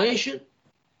his nation?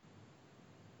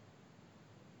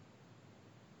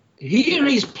 Here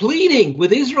he's pleading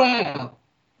with Israel.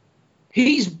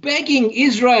 He's begging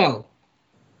Israel.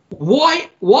 Why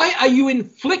are you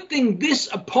inflicting this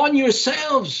upon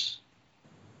yourselves?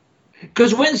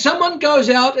 Because when someone goes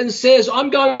out and says,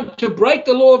 I'm going to break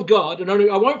the law of God, and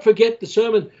I won't forget the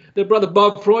sermon that Brother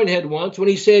Bob Freund had once when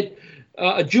he said,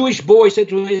 a Jewish boy said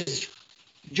to his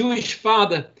Jewish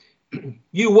father,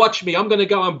 you watch me, I'm going to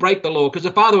go and break the law. Because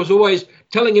the father was always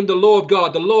telling him the law of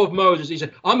God, the law of Moses. He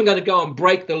said, I'm going to go and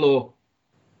break the law.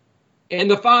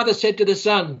 And the father said to the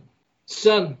son,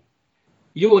 son,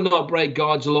 you will not break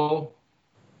God's law.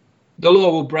 The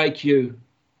law will break you.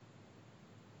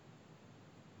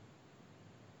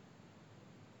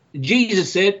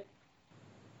 Jesus said,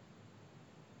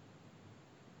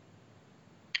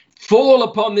 fall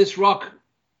upon this rock.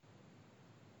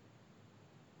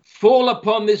 Fall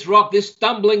upon this rock, this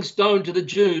stumbling stone to the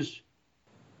Jews.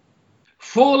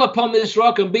 Fall upon this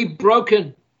rock and be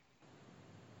broken.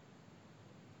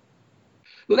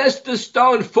 Lest the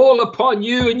stone fall upon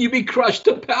you and you be crushed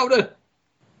to powder.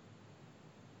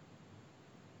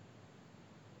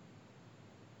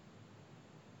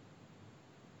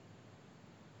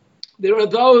 There are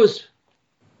those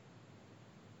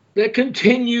that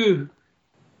continue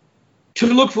to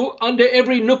look for under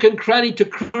every nook and cranny to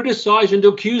criticize and to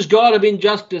accuse God of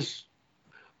injustice,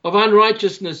 of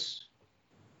unrighteousness,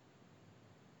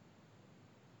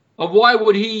 of why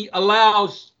would he allow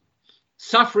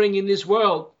suffering in this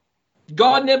world.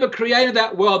 God never created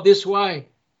that world this way.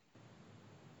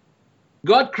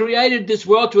 God created this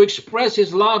world to express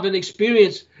his love and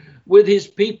experience with his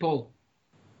people.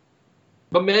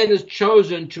 But man has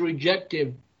chosen to reject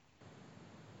him.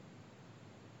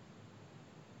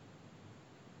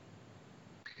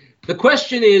 The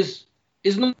question is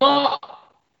not,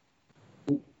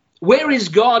 where is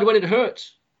God when it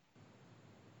hurts?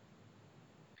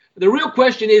 The real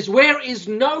question is, where is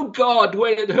no God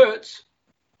when it hurts?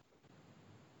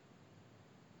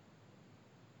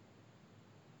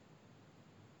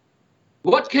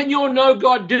 What can your no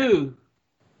God do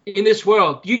in this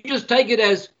world? You just take it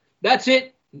as, that's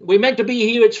it. We're meant to be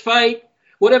here. It's fate.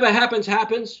 Whatever happens,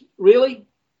 happens. Really?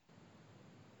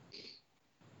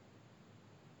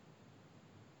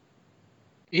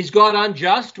 Is God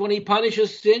unjust when he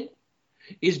punishes sin?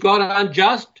 Is God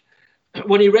unjust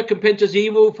when he recompenses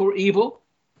evil for evil?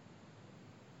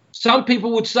 Some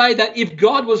people would say that if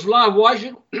God was love,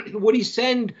 why would he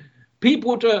send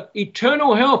people to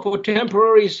eternal hell for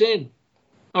temporary sin?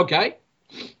 Okay,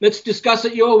 let's discuss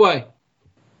it your way.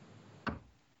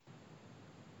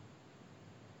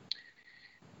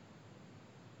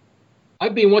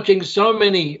 I've been watching so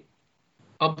many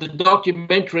of the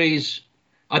documentaries.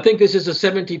 I think this is the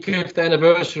 75th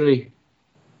anniversary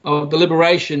of the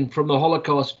liberation from the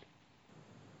Holocaust.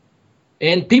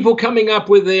 And people coming up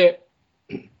with their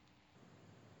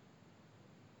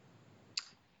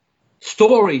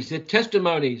stories, their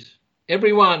testimonies.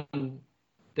 Everyone,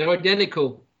 they're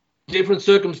identical. Different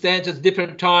circumstances,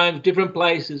 different times, different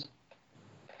places.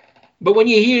 But when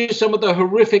you hear some of the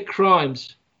horrific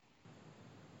crimes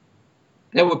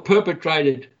that were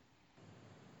perpetrated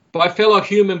by fellow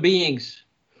human beings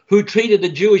who treated the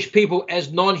Jewish people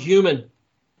as non-human,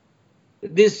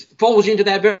 this falls into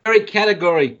that very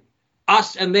category,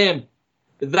 us and them.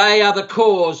 They are the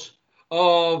cause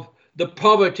of the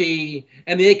poverty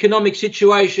and the economic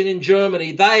situation in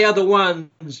Germany. They are the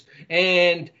ones,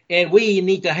 and we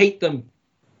need to hate them.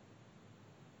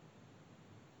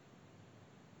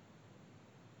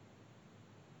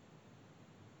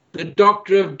 The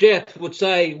doctor of death would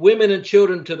say women and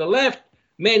children to the left,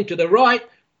 men to the right,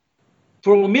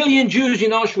 for 1 million Jews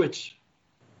in Auschwitz.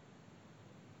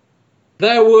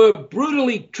 They were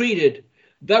brutally treated.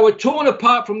 They were torn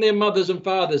apart from their mothers and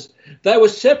fathers. They were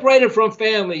separated from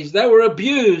families. They were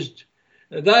abused.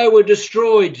 They were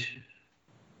destroyed.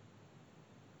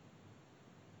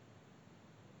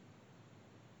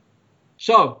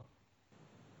 So,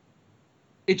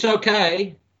 it's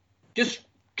okay, just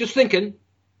thinking,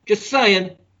 just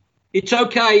saying, it's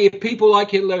okay if people like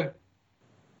Hitler,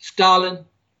 Stalin,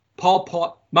 Pol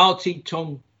Pot, Mao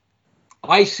Zedong,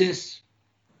 ISIS,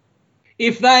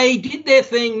 if they did their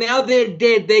thing, now they're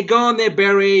dead, they're gone, they're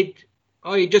buried.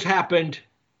 Oh, it just happened.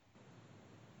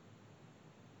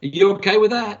 Are you okay with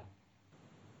that?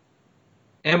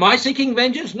 Am I seeking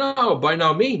vengeance? No, by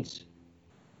no means.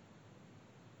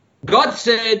 God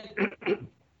said,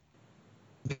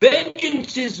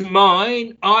 vengeance is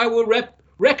mine, I will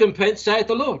recompense, saith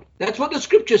the Lord. That's what the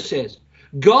scripture says.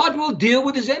 God will deal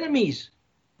with his enemies.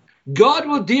 God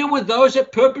will deal with those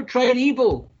that perpetrate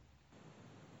evil.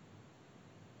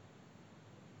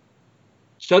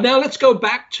 So now let's go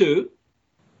back to,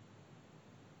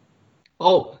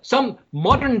 some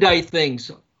modern day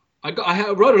things.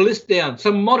 I wrote a list down,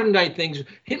 some modern day things.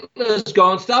 Hitler's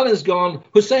gone, Stalin's gone,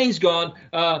 Hussein's gone,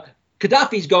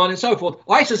 Gaddafi's gone, and so forth.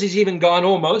 ISIS is even gone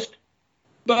almost.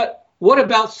 But what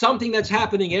about something that's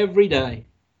happening every day?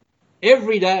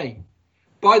 Every day,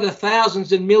 by the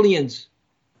thousands and millions.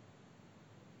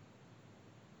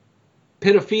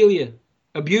 Pedophilia,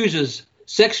 abusers,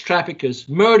 sex traffickers,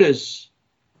 murders,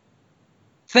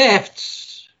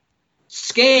 thefts,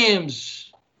 scams.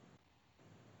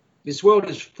 This world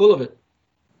is full of it.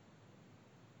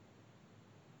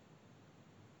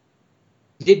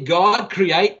 Did God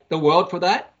create the world for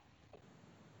that?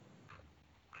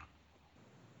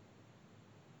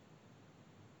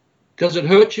 Does it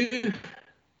hurt you?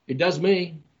 It does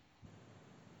me.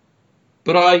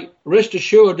 But I rest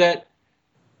assured that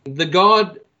the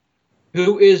God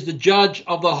who is the judge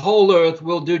of the whole earth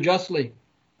will do justly.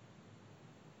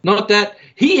 Not that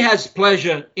he has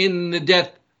pleasure in the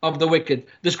death of the wicked.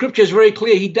 The scripture is very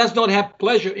clear. He does not have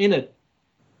pleasure in it.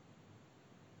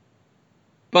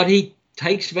 But he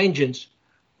takes vengeance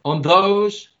on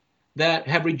those that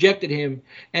have rejected him.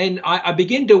 And I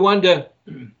begin to wonder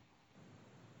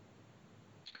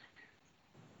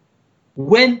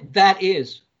when that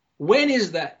is. When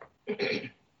is that?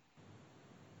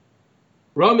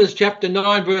 Romans chapter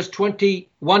 9, verse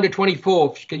 21 to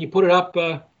 24. Can you put it up?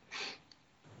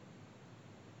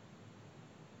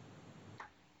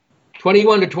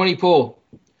 21 to 24.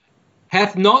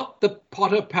 Hath not the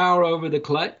potter power over the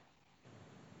clay,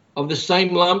 of the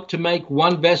same lump to make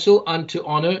one vessel unto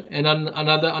honor and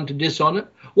another unto dishonor?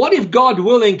 What if God,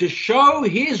 willing to show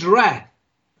his wrath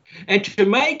and to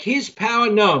make his power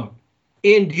known,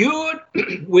 endured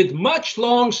with much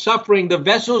long suffering the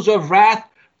vessels of wrath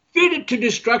fitted to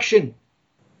destruction,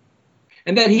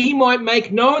 and that he might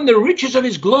make known the riches of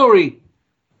his glory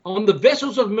on the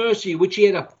vessels of mercy which he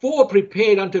had afore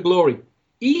prepared unto glory,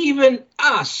 even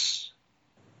us,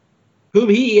 whom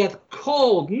he hath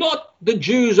called, not the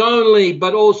Jews only,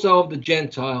 but also of the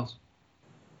Gentiles.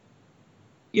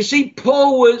 You see,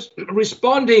 Paul was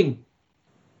responding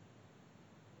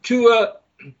to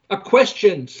a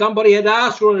question somebody had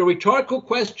asked, or a rhetorical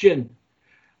question.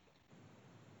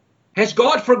 Has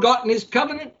God forgotten his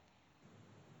covenant?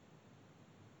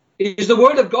 Is the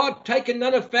word of God taken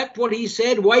none effect, what he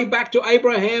said way back to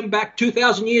Abraham, back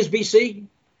 2,000 years BC?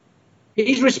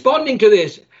 He's responding to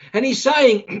this, and he's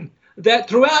saying that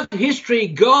throughout history,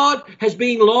 God has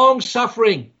been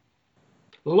long-suffering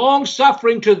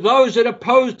to those that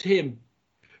opposed him,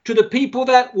 to the people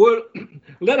that were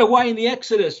led away in the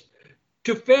Exodus,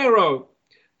 to Pharaoh,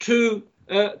 to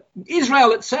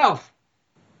Israel itself,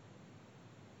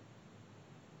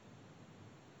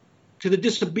 to the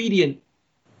disobedient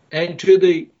and to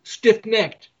the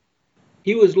stiff-necked.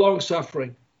 He was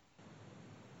long-suffering.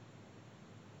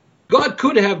 God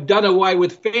could have done away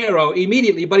with Pharaoh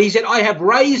immediately, but he said, I have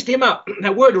raised him up.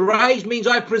 That word raised means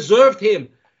I preserved him.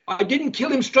 I didn't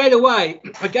kill him straight away.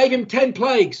 I gave him 10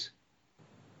 plagues.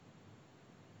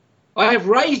 I have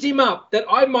raised him up that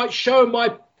I might show my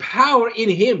power in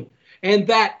him, and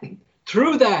that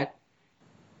through that,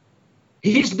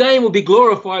 his name will be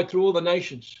glorified through all the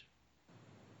nations.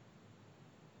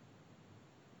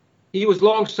 He was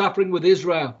long-suffering with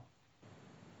Israel.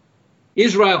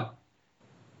 Israel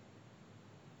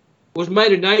was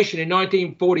made a nation in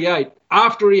 1948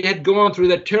 after he had gone through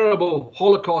that terrible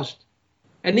Holocaust.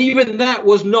 And even that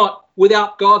was not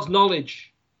without God's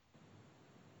knowledge.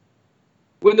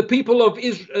 When the people of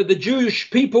Israel, the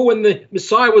Jewish people, when the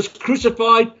Messiah was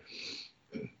crucified,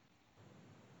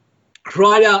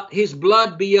 cried out, his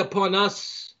blood be upon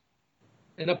us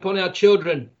and upon our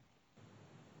children.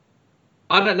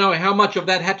 I don't know how much of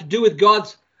that had to do with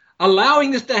God's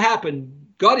allowing this to happen.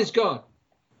 God is God.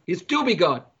 He'll still be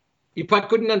God if I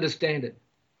couldn't understand it.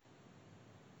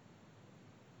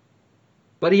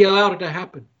 But he allowed it to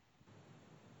happen.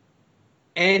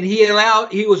 And he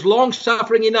was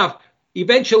long-suffering enough.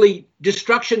 Eventually,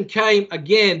 destruction came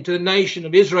again to the nation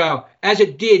of Israel, as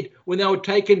it did when they were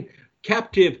taken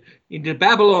captive into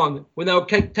Babylon, when they were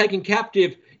taken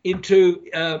captive into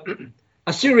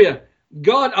Assyria.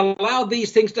 God allowed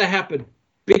these things to happen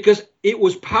because it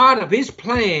was part of his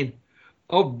plan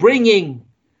of bringing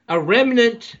a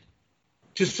remnant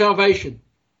to salvation.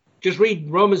 Just read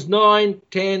Romans 9,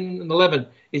 10, and 11.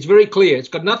 It's very clear. It's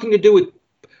got nothing to do with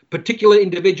particular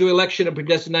individual election and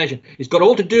predestination. It's got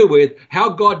all to do with how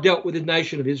God dealt with the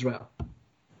nation of Israel.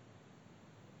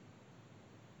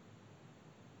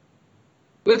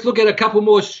 Let's look at a couple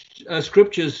more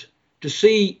scriptures to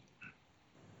see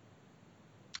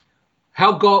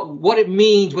how God, what it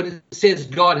means when it says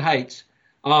God hates.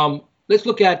 Let's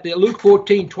look at Luke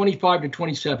 14, 25 to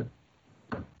 27.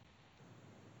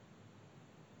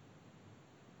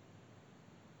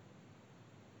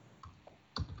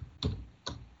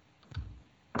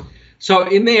 So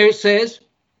in there it says,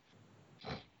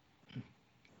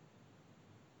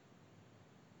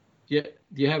 do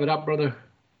you have it up, brother?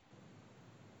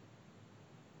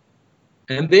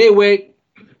 And there were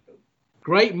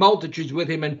great multitudes with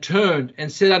him, and turned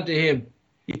and said unto him,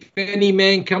 if any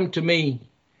man come to me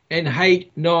and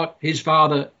hate not his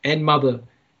father and mother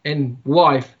and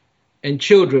wife and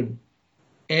children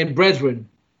and brethren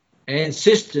and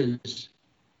sisters,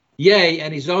 yea,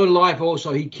 and his own life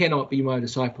also, he cannot be my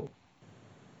disciple.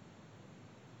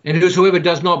 And whosoever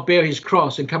does not bear his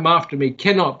cross and come after me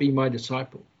cannot be my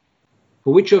disciple.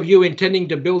 For which of you intending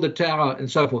to build a tower,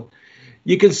 and so forth.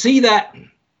 You can see that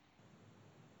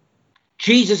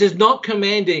Jesus is not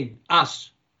commanding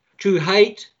us to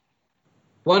hate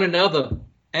one another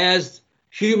as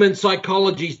human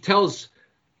psychology tells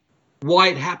why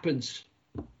it happens.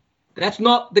 That's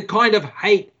not the kind of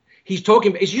hate he's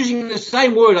talking about. It's using the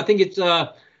same word. I think it's, I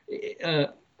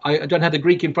don't have the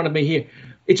Greek in front of me here.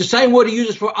 It's the same word he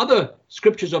uses for other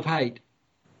scriptures of hate.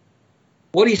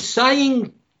 What he's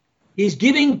saying, he's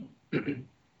leaving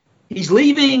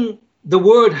the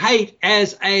word hate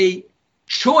as a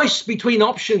choice between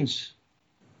options.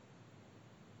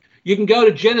 You can go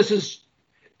to Genesis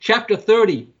chapter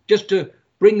 30 just to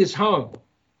bring this home.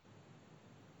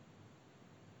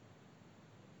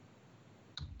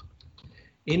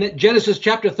 in Genesis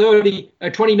chapter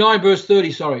 29 verse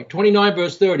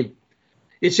 30.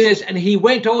 It says, and he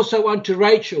went also unto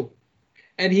Rachel,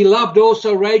 and he loved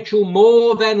also Rachel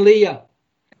more than Leah,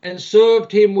 and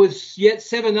served him with yet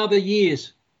 7 other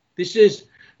years. This is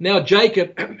now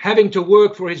Jacob having to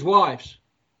work for his wives.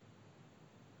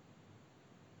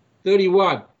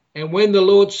 31. And when the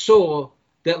Lord saw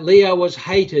that Leah was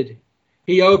hated,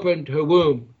 he opened her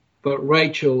womb, but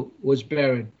Rachel was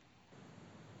barren.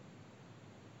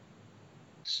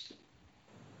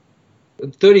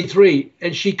 33.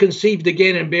 And she conceived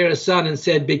again and bare a son, and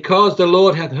said, because the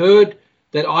Lord hath heard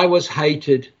that I was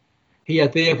hated, he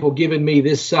hath therefore given me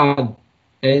this son.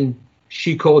 And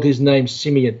she called his name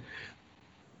Simeon.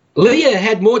 Leah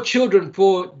had more children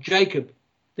for Jacob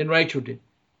than Rachel did.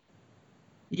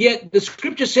 Yet the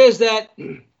scripture says that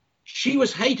she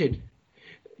was hated.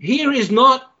 Here is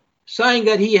not saying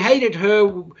that he hated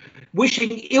her,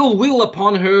 wishing ill will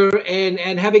upon her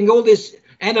and having all this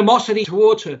animosity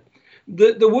towards her.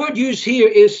 The word used here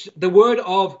is the word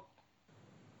of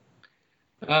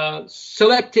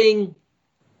selecting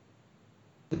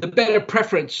the better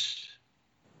preference.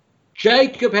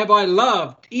 Jacob have I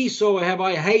loved, Esau have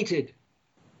I hated.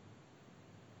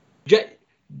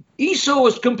 Esau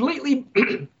was completely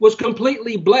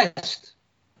blessed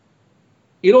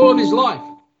in all of his life.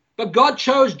 But God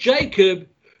chose Jacob,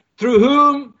 through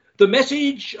whom the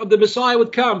message of the Messiah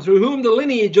would come, through whom the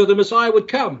lineage of the Messiah would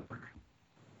come.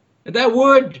 And that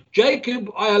word,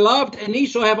 Jacob I loved and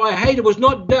Esau have I hated, was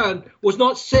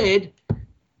not said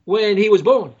when he was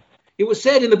born. It was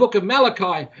said in the book of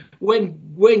Malachi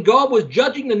when God was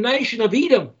judging the nation of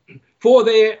Edom for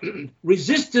their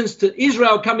resistance to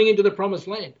Israel coming into the promised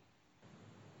land.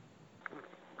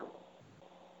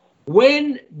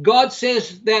 When God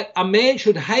says that a man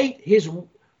should hate his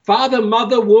father,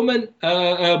 mother, woman,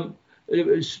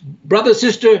 brother,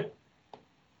 sister,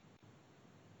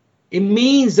 it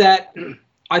means that,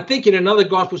 I think in another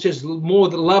gospel it says, more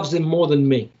that loves them more than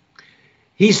me.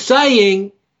 He's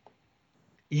saying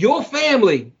your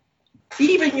family,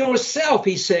 even yourself,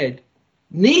 he said,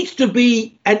 needs to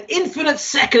be an infinite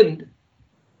second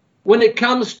when it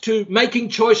comes to making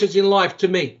choices in life to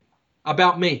me,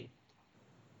 about me.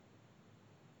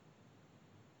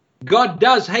 God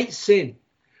does hate sin.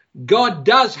 God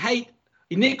does hate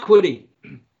iniquity.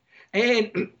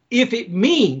 And if it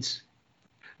means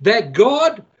that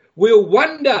God will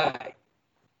one day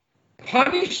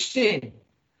punish sin,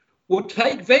 will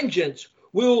take vengeance,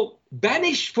 will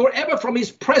banish forever from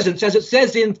his presence, as it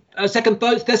says in 2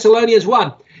 Thessalonians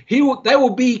 1, they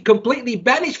will be completely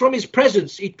banished from his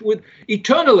presence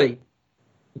eternally.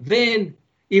 Then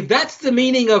if that's the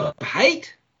meaning of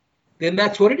hate, then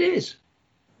that's what it is.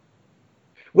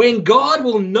 When God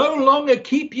will no longer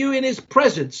keep you in his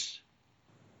presence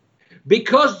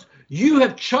because you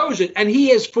have chosen and he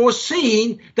has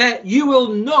foreseen that you will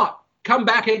not come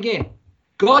back again.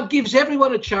 God gives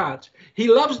everyone a chance. He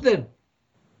loves them.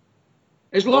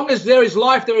 As long as there is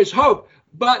life, there is hope.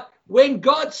 But when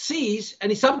God sees,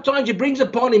 and sometimes he brings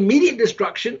upon immediate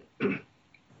destruction,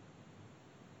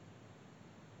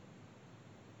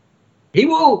 he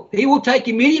will take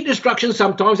immediate destruction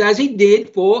sometimes, as he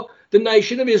did for the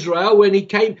nation of Israel when they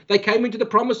came into the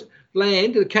promised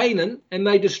land, the Canaan, and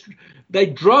they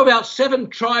drove out 7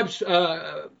 tribes,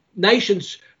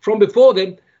 nations from before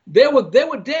them. There were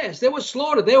deaths, there was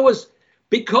slaughter, there was,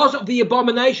 because of the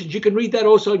abominations. You can read that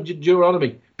also in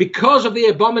Deuteronomy. Because of the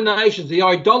abominations, the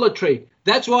idolatry.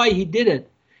 That's why he did it.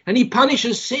 And he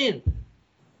punishes sin.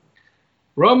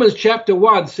 Romans chapter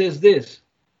 1 says this,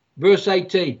 verse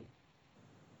 18.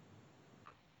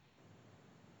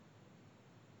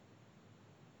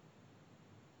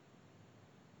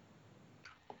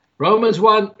 Romans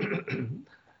 1,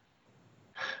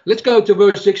 let's go to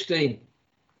verse 16.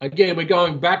 Again, we're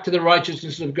going back to the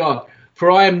righteousness of God.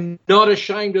 For I am not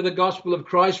ashamed of the gospel of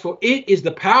Christ, for it is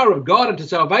the power of God unto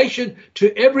salvation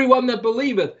to everyone that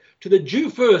believeth, to the Jew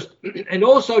first, and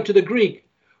also to the Greek.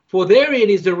 For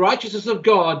therein is the righteousness of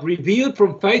God revealed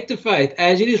from faith to faith,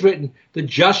 as it is written, the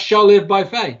just shall live by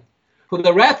faith. For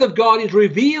the wrath of God is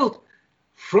revealed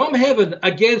from heaven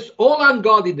against all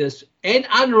ungodliness and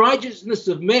unrighteousness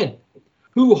of men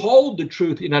who hold the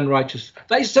truth in unrighteousness.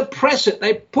 They suppress it.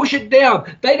 They push it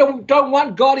down. They don't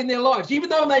want God in their lives, even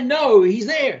though they know he's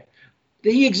there.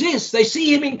 He exists. They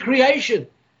see him in creation.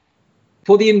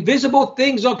 For the invisible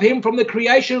things of him from the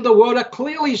creation of the world are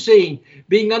clearly seen,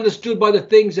 being understood by the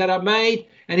things that are made,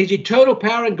 and his eternal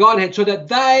power and Godhead, so that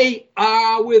they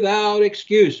are without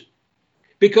excuse.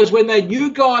 Because when they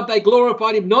knew God, they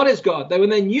glorified him not as God. When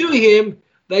they knew him,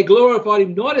 they glorified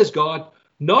him not as God.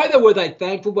 Neither were they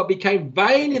thankful, but became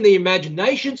vain in their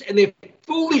imaginations, and their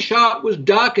foolish heart was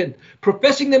darkened.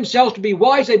 Professing themselves to be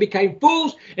wise, they became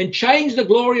fools and changed the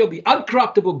glory of the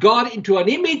uncorruptible God into an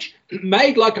image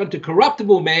made like unto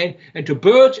corruptible man and to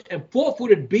birds and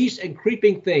four-footed beasts and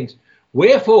creeping things.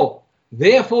 Wherefore,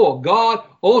 therefore, God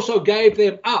also gave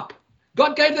them up.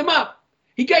 God gave them up.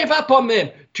 He gave up on them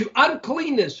to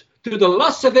uncleanness, to the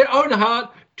lusts of their own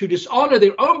heart, to dishonor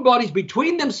their own bodies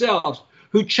between themselves,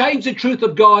 who changed the truth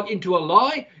of God into a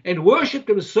lie and worshipped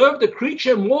and served the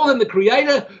creature more than the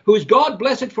Creator, who is God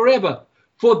blessed forever.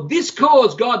 For this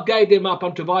cause God gave them up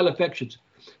unto vile affections.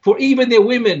 For even their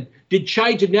women did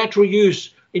change the natural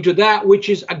use into that which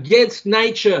is against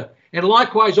nature. And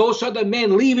likewise also the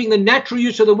men, leaving the natural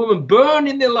use of the woman, burn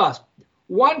in their lust,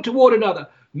 one toward another,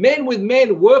 men with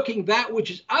men, working that which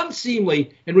is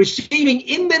unseemly, and receiving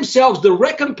in themselves the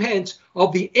recompense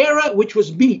of the error which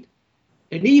was meet.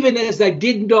 And even as they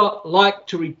did not like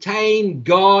to retain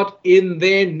God in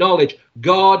their knowledge,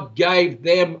 God gave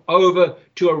them over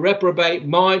to a reprobate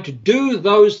mind to do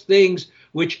those things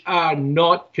which are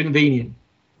not convenient,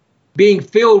 being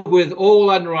filled with all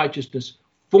unrighteousness,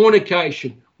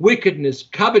 fornication, wickedness,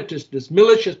 covetousness,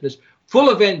 maliciousness, full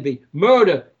of envy,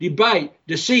 murder, debate,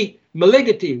 deceit,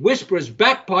 malignity, whisperers,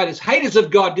 backbiters, haters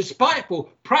of God, despiteful,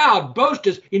 proud,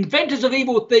 boasters, inventors of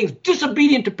evil things,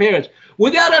 disobedient to parents,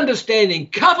 without understanding,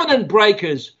 covenant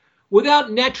breakers,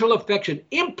 without natural affection,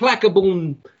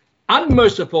 implacable,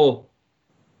 unmerciful.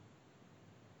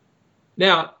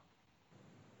 Now,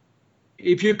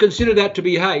 if you consider that to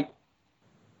be hate,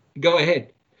 go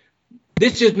ahead.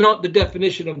 This is not the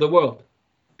definition of the world.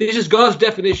 This is God's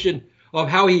definition of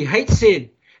how he hates sin,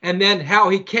 and then how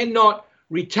he cannot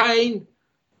retain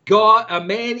God, a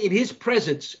man in his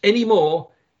presence anymore,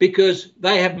 because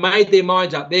they have made their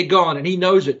minds up. They're gone, and he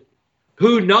knows it.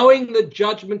 Who, knowing the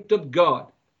judgment of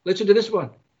God, listen to this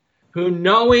one, who,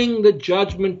 knowing the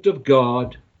judgment of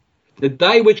God, that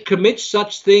they which commit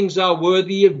such things are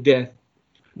worthy of death,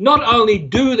 not only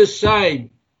do the same,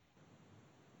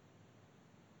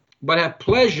 but have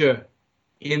pleasure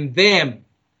in them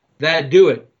that do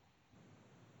it.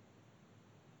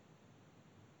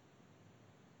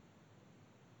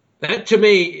 That to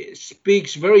me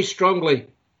speaks very strongly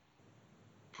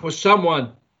for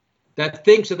someone that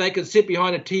thinks that they can sit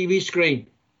behind a TV screen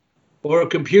or a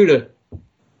computer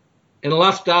and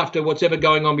lust after what's ever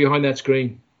going on behind that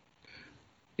screen.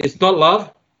 It's not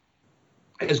love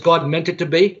as God meant it to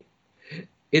be.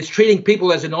 It's treating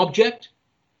people as an object,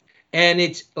 and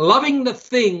it's loving the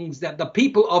things that the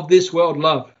people of this world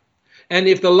love. And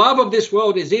if the love of this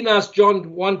world is in us,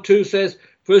 John 1:2 says,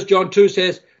 1 John 2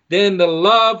 says, then the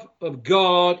love of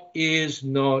God is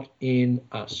not in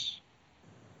us.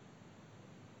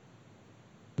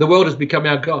 The world has become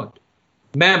our God.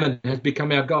 Mammon has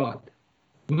become our God.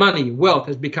 Money, wealth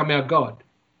has become our God.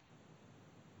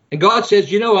 And God says,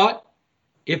 you know what?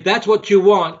 If that's what you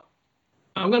want,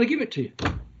 I'm going to give it to you.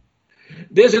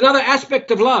 There's another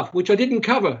aspect of love, which I didn't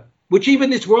cover, which even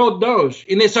this world knows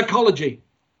in their psychology.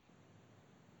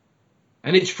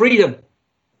 And it's freedom.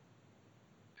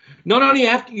 Not only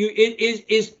have you, it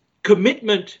is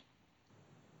commitment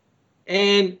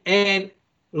and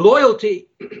loyalty,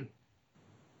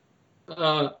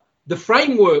 the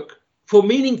framework for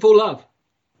meaningful love,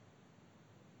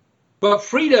 but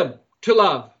freedom to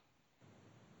love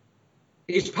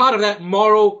is part of that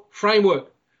moral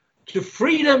framework. To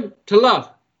freedom to love.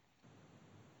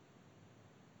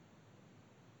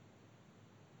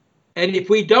 And if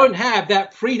we don't have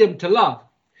that freedom to love,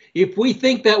 if we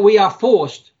think that we are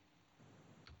forced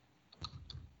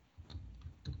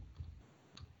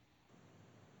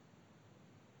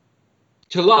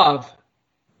to love,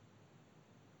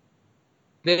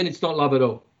 then it's not love at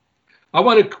all. I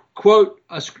want to quote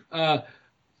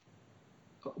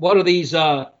one of these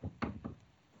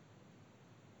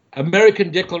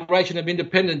American Declaration of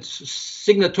Independence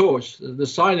signatories, the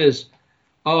signers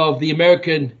of the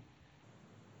American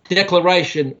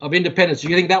Declaration of Independence.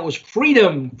 You think that was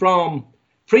freedom from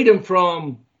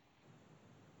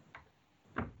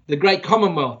the great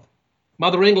Commonwealth,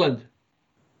 Mother England.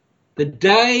 The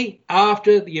day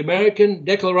after the American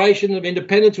Declaration of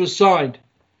Independence was signed,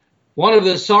 one of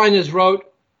the signers wrote,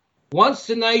 once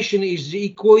the nation is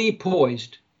equally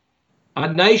poised,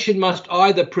 a nation must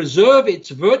either preserve its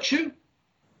virtue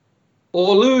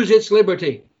or lose its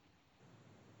liberty.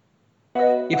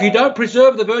 If you don't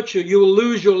preserve the virtue, you will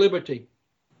lose your liberty.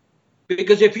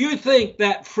 Because if you think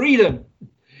that freedom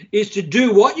is to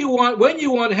do what you want, when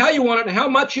you want, how you want it, how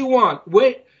much you want,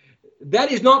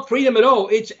 that is not freedom at all.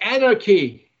 It's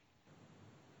anarchy.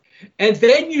 And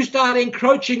then you start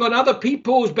encroaching on other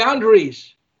people's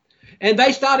boundaries. And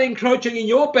they start encroaching in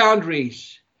your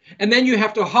boundaries. and then you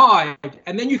have to hide,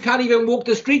 and then you can't even walk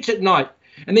the streets at night,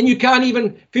 and then you can't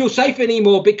even feel safe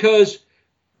anymore, because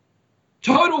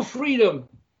total freedom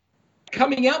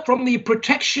coming out from the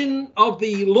protection of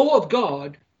the law of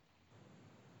God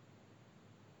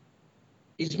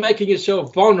is making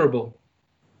yourself vulnerable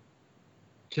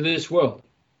to this world.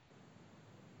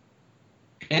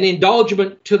 And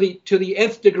indulgence to the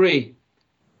nth degree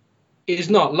is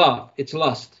not love, it's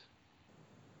lust.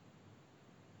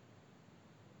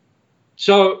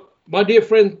 So, my dear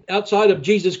friend, outside of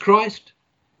Jesus Christ,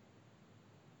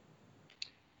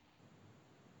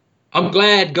 I'm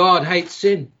glad God hates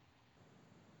sin.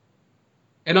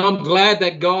 And I'm glad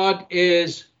that God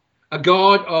is a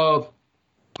God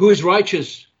who is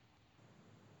righteous,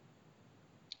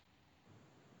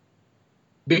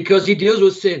 because he deals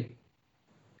with sin.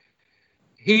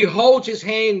 He holds his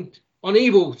hand on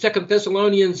evil, 2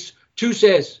 Thessalonians 2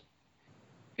 says.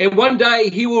 And one day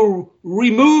he will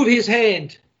remove his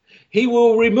hand. He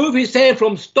will remove his hand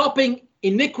from stopping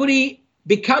iniquity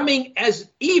becoming as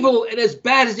evil and as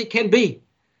bad as it can be.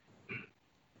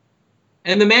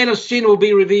 And the man of sin will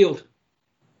be revealed.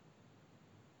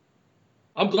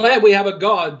 I'm glad we have a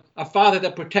God, a Father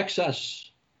that protects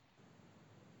us,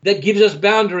 that gives us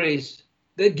boundaries,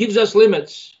 that gives us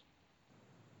limits,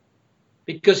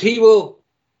 because he will,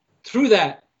 through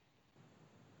that,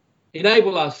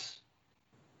 enable us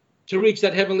to reach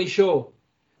that heavenly shore.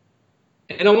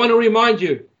 And I want to remind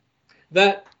you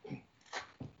that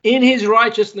in his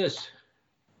righteousness,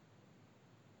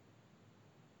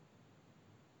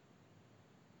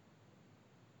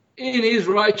 he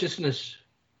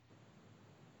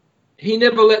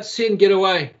never let sin get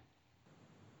away.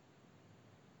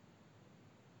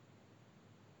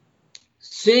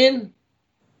 Sin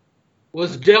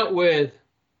was dealt with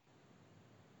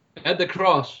at the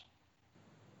cross.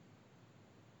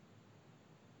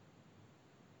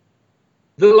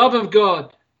 The love of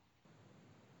God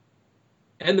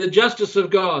and the justice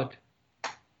of God,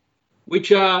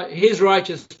 which are his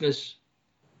righteousness,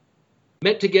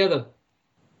 met together.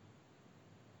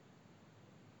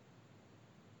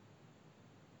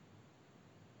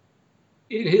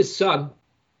 In his Son.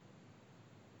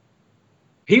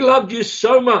 He loved you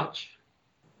so much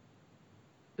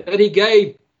that he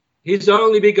gave his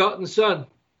only begotten Son,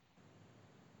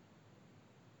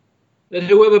 that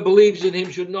whoever believes in him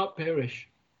should not perish,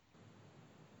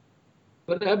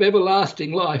 but have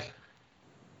everlasting life.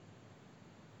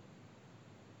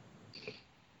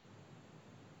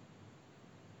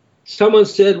 Someone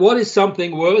said, what is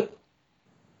something worth?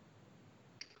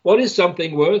 What is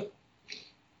something worth?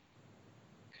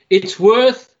 It's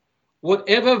worth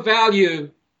whatever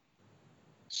value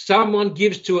someone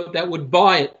gives to it that would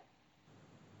buy it.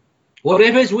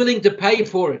 Whatever is willing to pay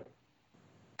for it.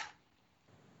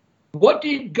 What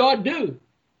did God do?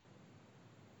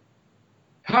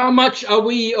 How much are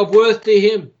we of worth to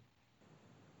him?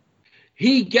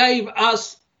 He gave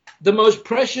us the most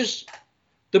precious,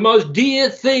 the most dear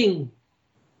thing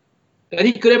that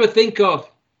he could ever think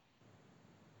of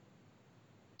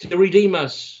to redeem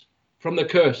us from the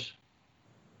curse.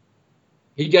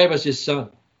 He gave us his Son.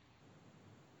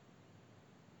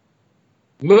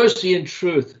 Mercy and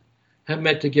truth have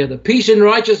met together. Peace and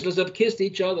righteousness have kissed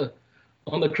each other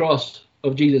on the cross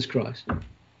of Jesus Christ.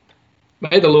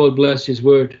 May the Lord bless his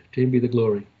word. To him be the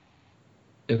glory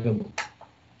evermore.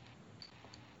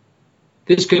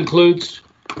 This concludes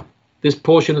this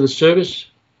portion of the service.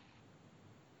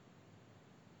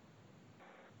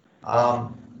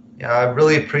 I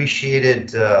really appreciated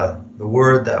the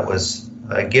word that was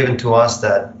given to us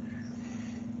that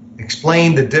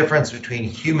explained the difference between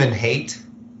human hate,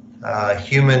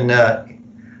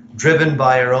 driven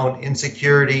by our own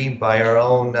insecurity, by our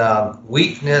own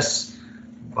weakness,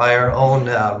 by our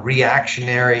own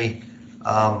reactionary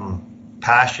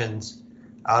passions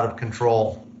out of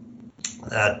control.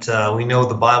 That we know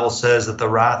the Bible says that the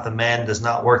wrath of man does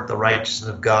not work the righteousness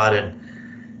of God, and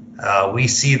we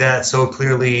see that so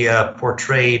clearly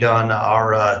portrayed on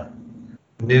our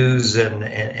news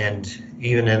and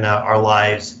even in our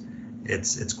lives.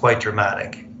 It's quite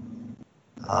dramatic.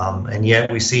 And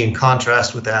yet we see in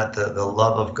contrast with that the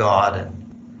love of God,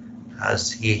 and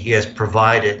as he has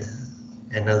provided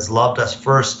and has loved us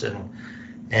first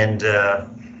and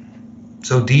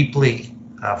so deeply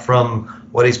from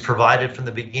what he's provided from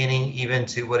the beginning, even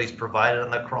to what he's provided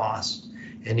on the cross,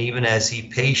 and even as he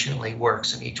patiently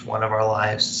works in each one of our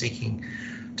lives, seeking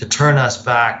to turn us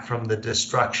back from the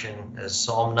destruction, as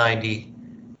Psalm 90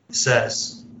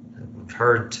 says. We've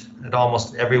heard at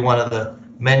almost every one of the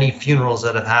many funerals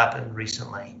that have happened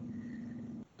recently.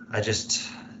 I just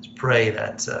pray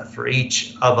that for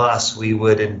each of us, we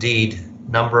would indeed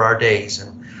number our days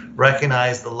and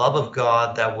recognize the love of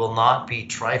God that will not be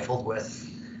trifled with,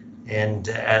 and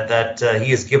that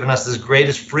He has given us His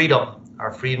greatest freedom,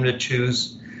 our freedom to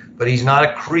choose. But He's not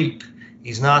a creep.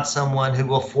 He's not someone who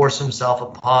will force Himself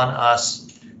upon us.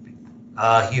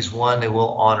 He's one who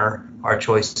will honor our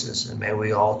choices, and may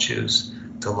we all choose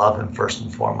to love Him first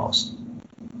and foremost.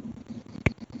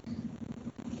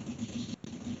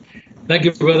 Thank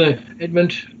you, Brother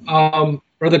Edmund.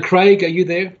 Brother Craig, are you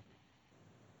there?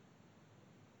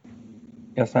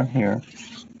 Yes, I'm here.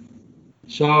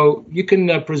 So you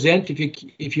can present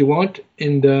if you want,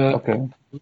 and Okay.